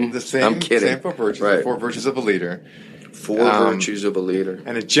same? The same. I'm kidding. Same 4 virtues. Right. The 4 Virtues of a Leader. 4 Virtues of a Leader.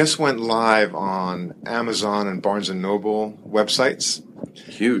 And it just went live on Amazon and Barnes & Noble websites.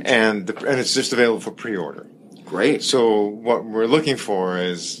 Huge. And it's just available for pre-order. Great. So what we're looking for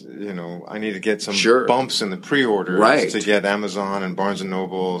is, I need to get some bumps in the pre-orders to get Amazon and Barnes &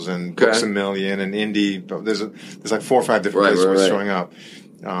 Nobles and Books A Million and Indie. There's like 4 or 5 different places where it's showing up.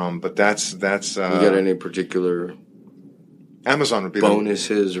 But that's. You got any particular Amazon would be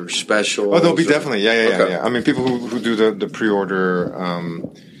bonuses or specials? Oh, there'll be definitely. Yeah. I mean, people who do the pre-order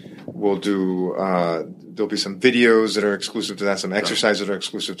will do. There'll be some videos that are exclusive to that, some exercises that are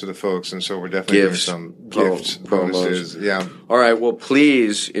exclusive to the folks, and so we're definitely doing some gift bonuses. Yeah. All right. Well,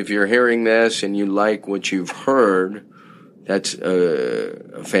 please, if you're hearing this and you like what you've heard, that's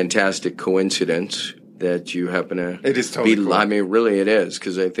a fantastic coincidence that you happen to. It is totally cool. I mean, really, it is,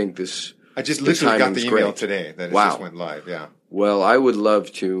 because I think this. I just literally got the email today that it just went live. Yeah. Well, I would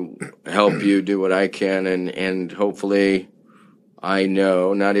love to help you do what I can, and hopefully I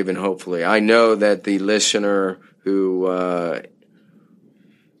know, not even hopefully, I know that the listener who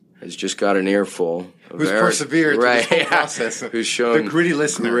has just got an earful of who's Eric, persevered through this whole process, who's shown the gritty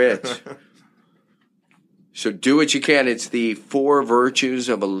listener. Grit. So do what you can. It's The Four Virtues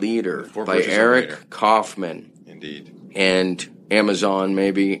of a Leader by Eric Kaufman. Indeed. And Amazon,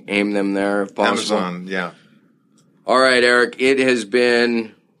 maybe aim them there if possible. Amazon, yeah. All right, Eric, it has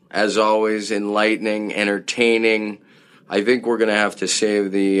been, as always, enlightening, entertaining. I think we're going to have to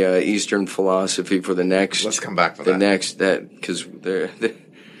save the Eastern philosophy for the next. Let's come back for that. Because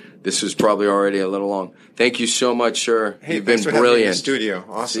this is probably already a little long. Thank you so much, sir. Hey, you've been for brilliant. Having me in the studio.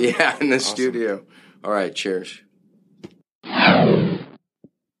 Awesome. Yeah, in the studio. All right, cheers.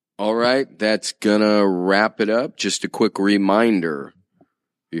 All right, that's going to wrap it up. Just a quick reminder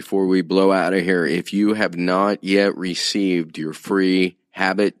before we blow out of here. If you have not yet received your free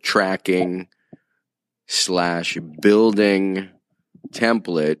habit tracking / building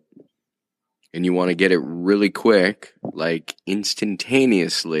template and you want to get it really quick, like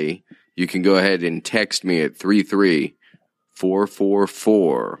instantaneously, you can go ahead and text me at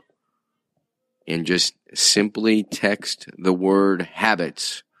 33444 and just simply text the word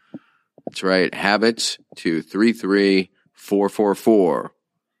habits. That's right, habits to 33444.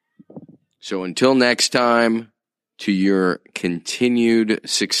 So until next time, to your continued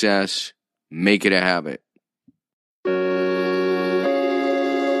success, make it a habit.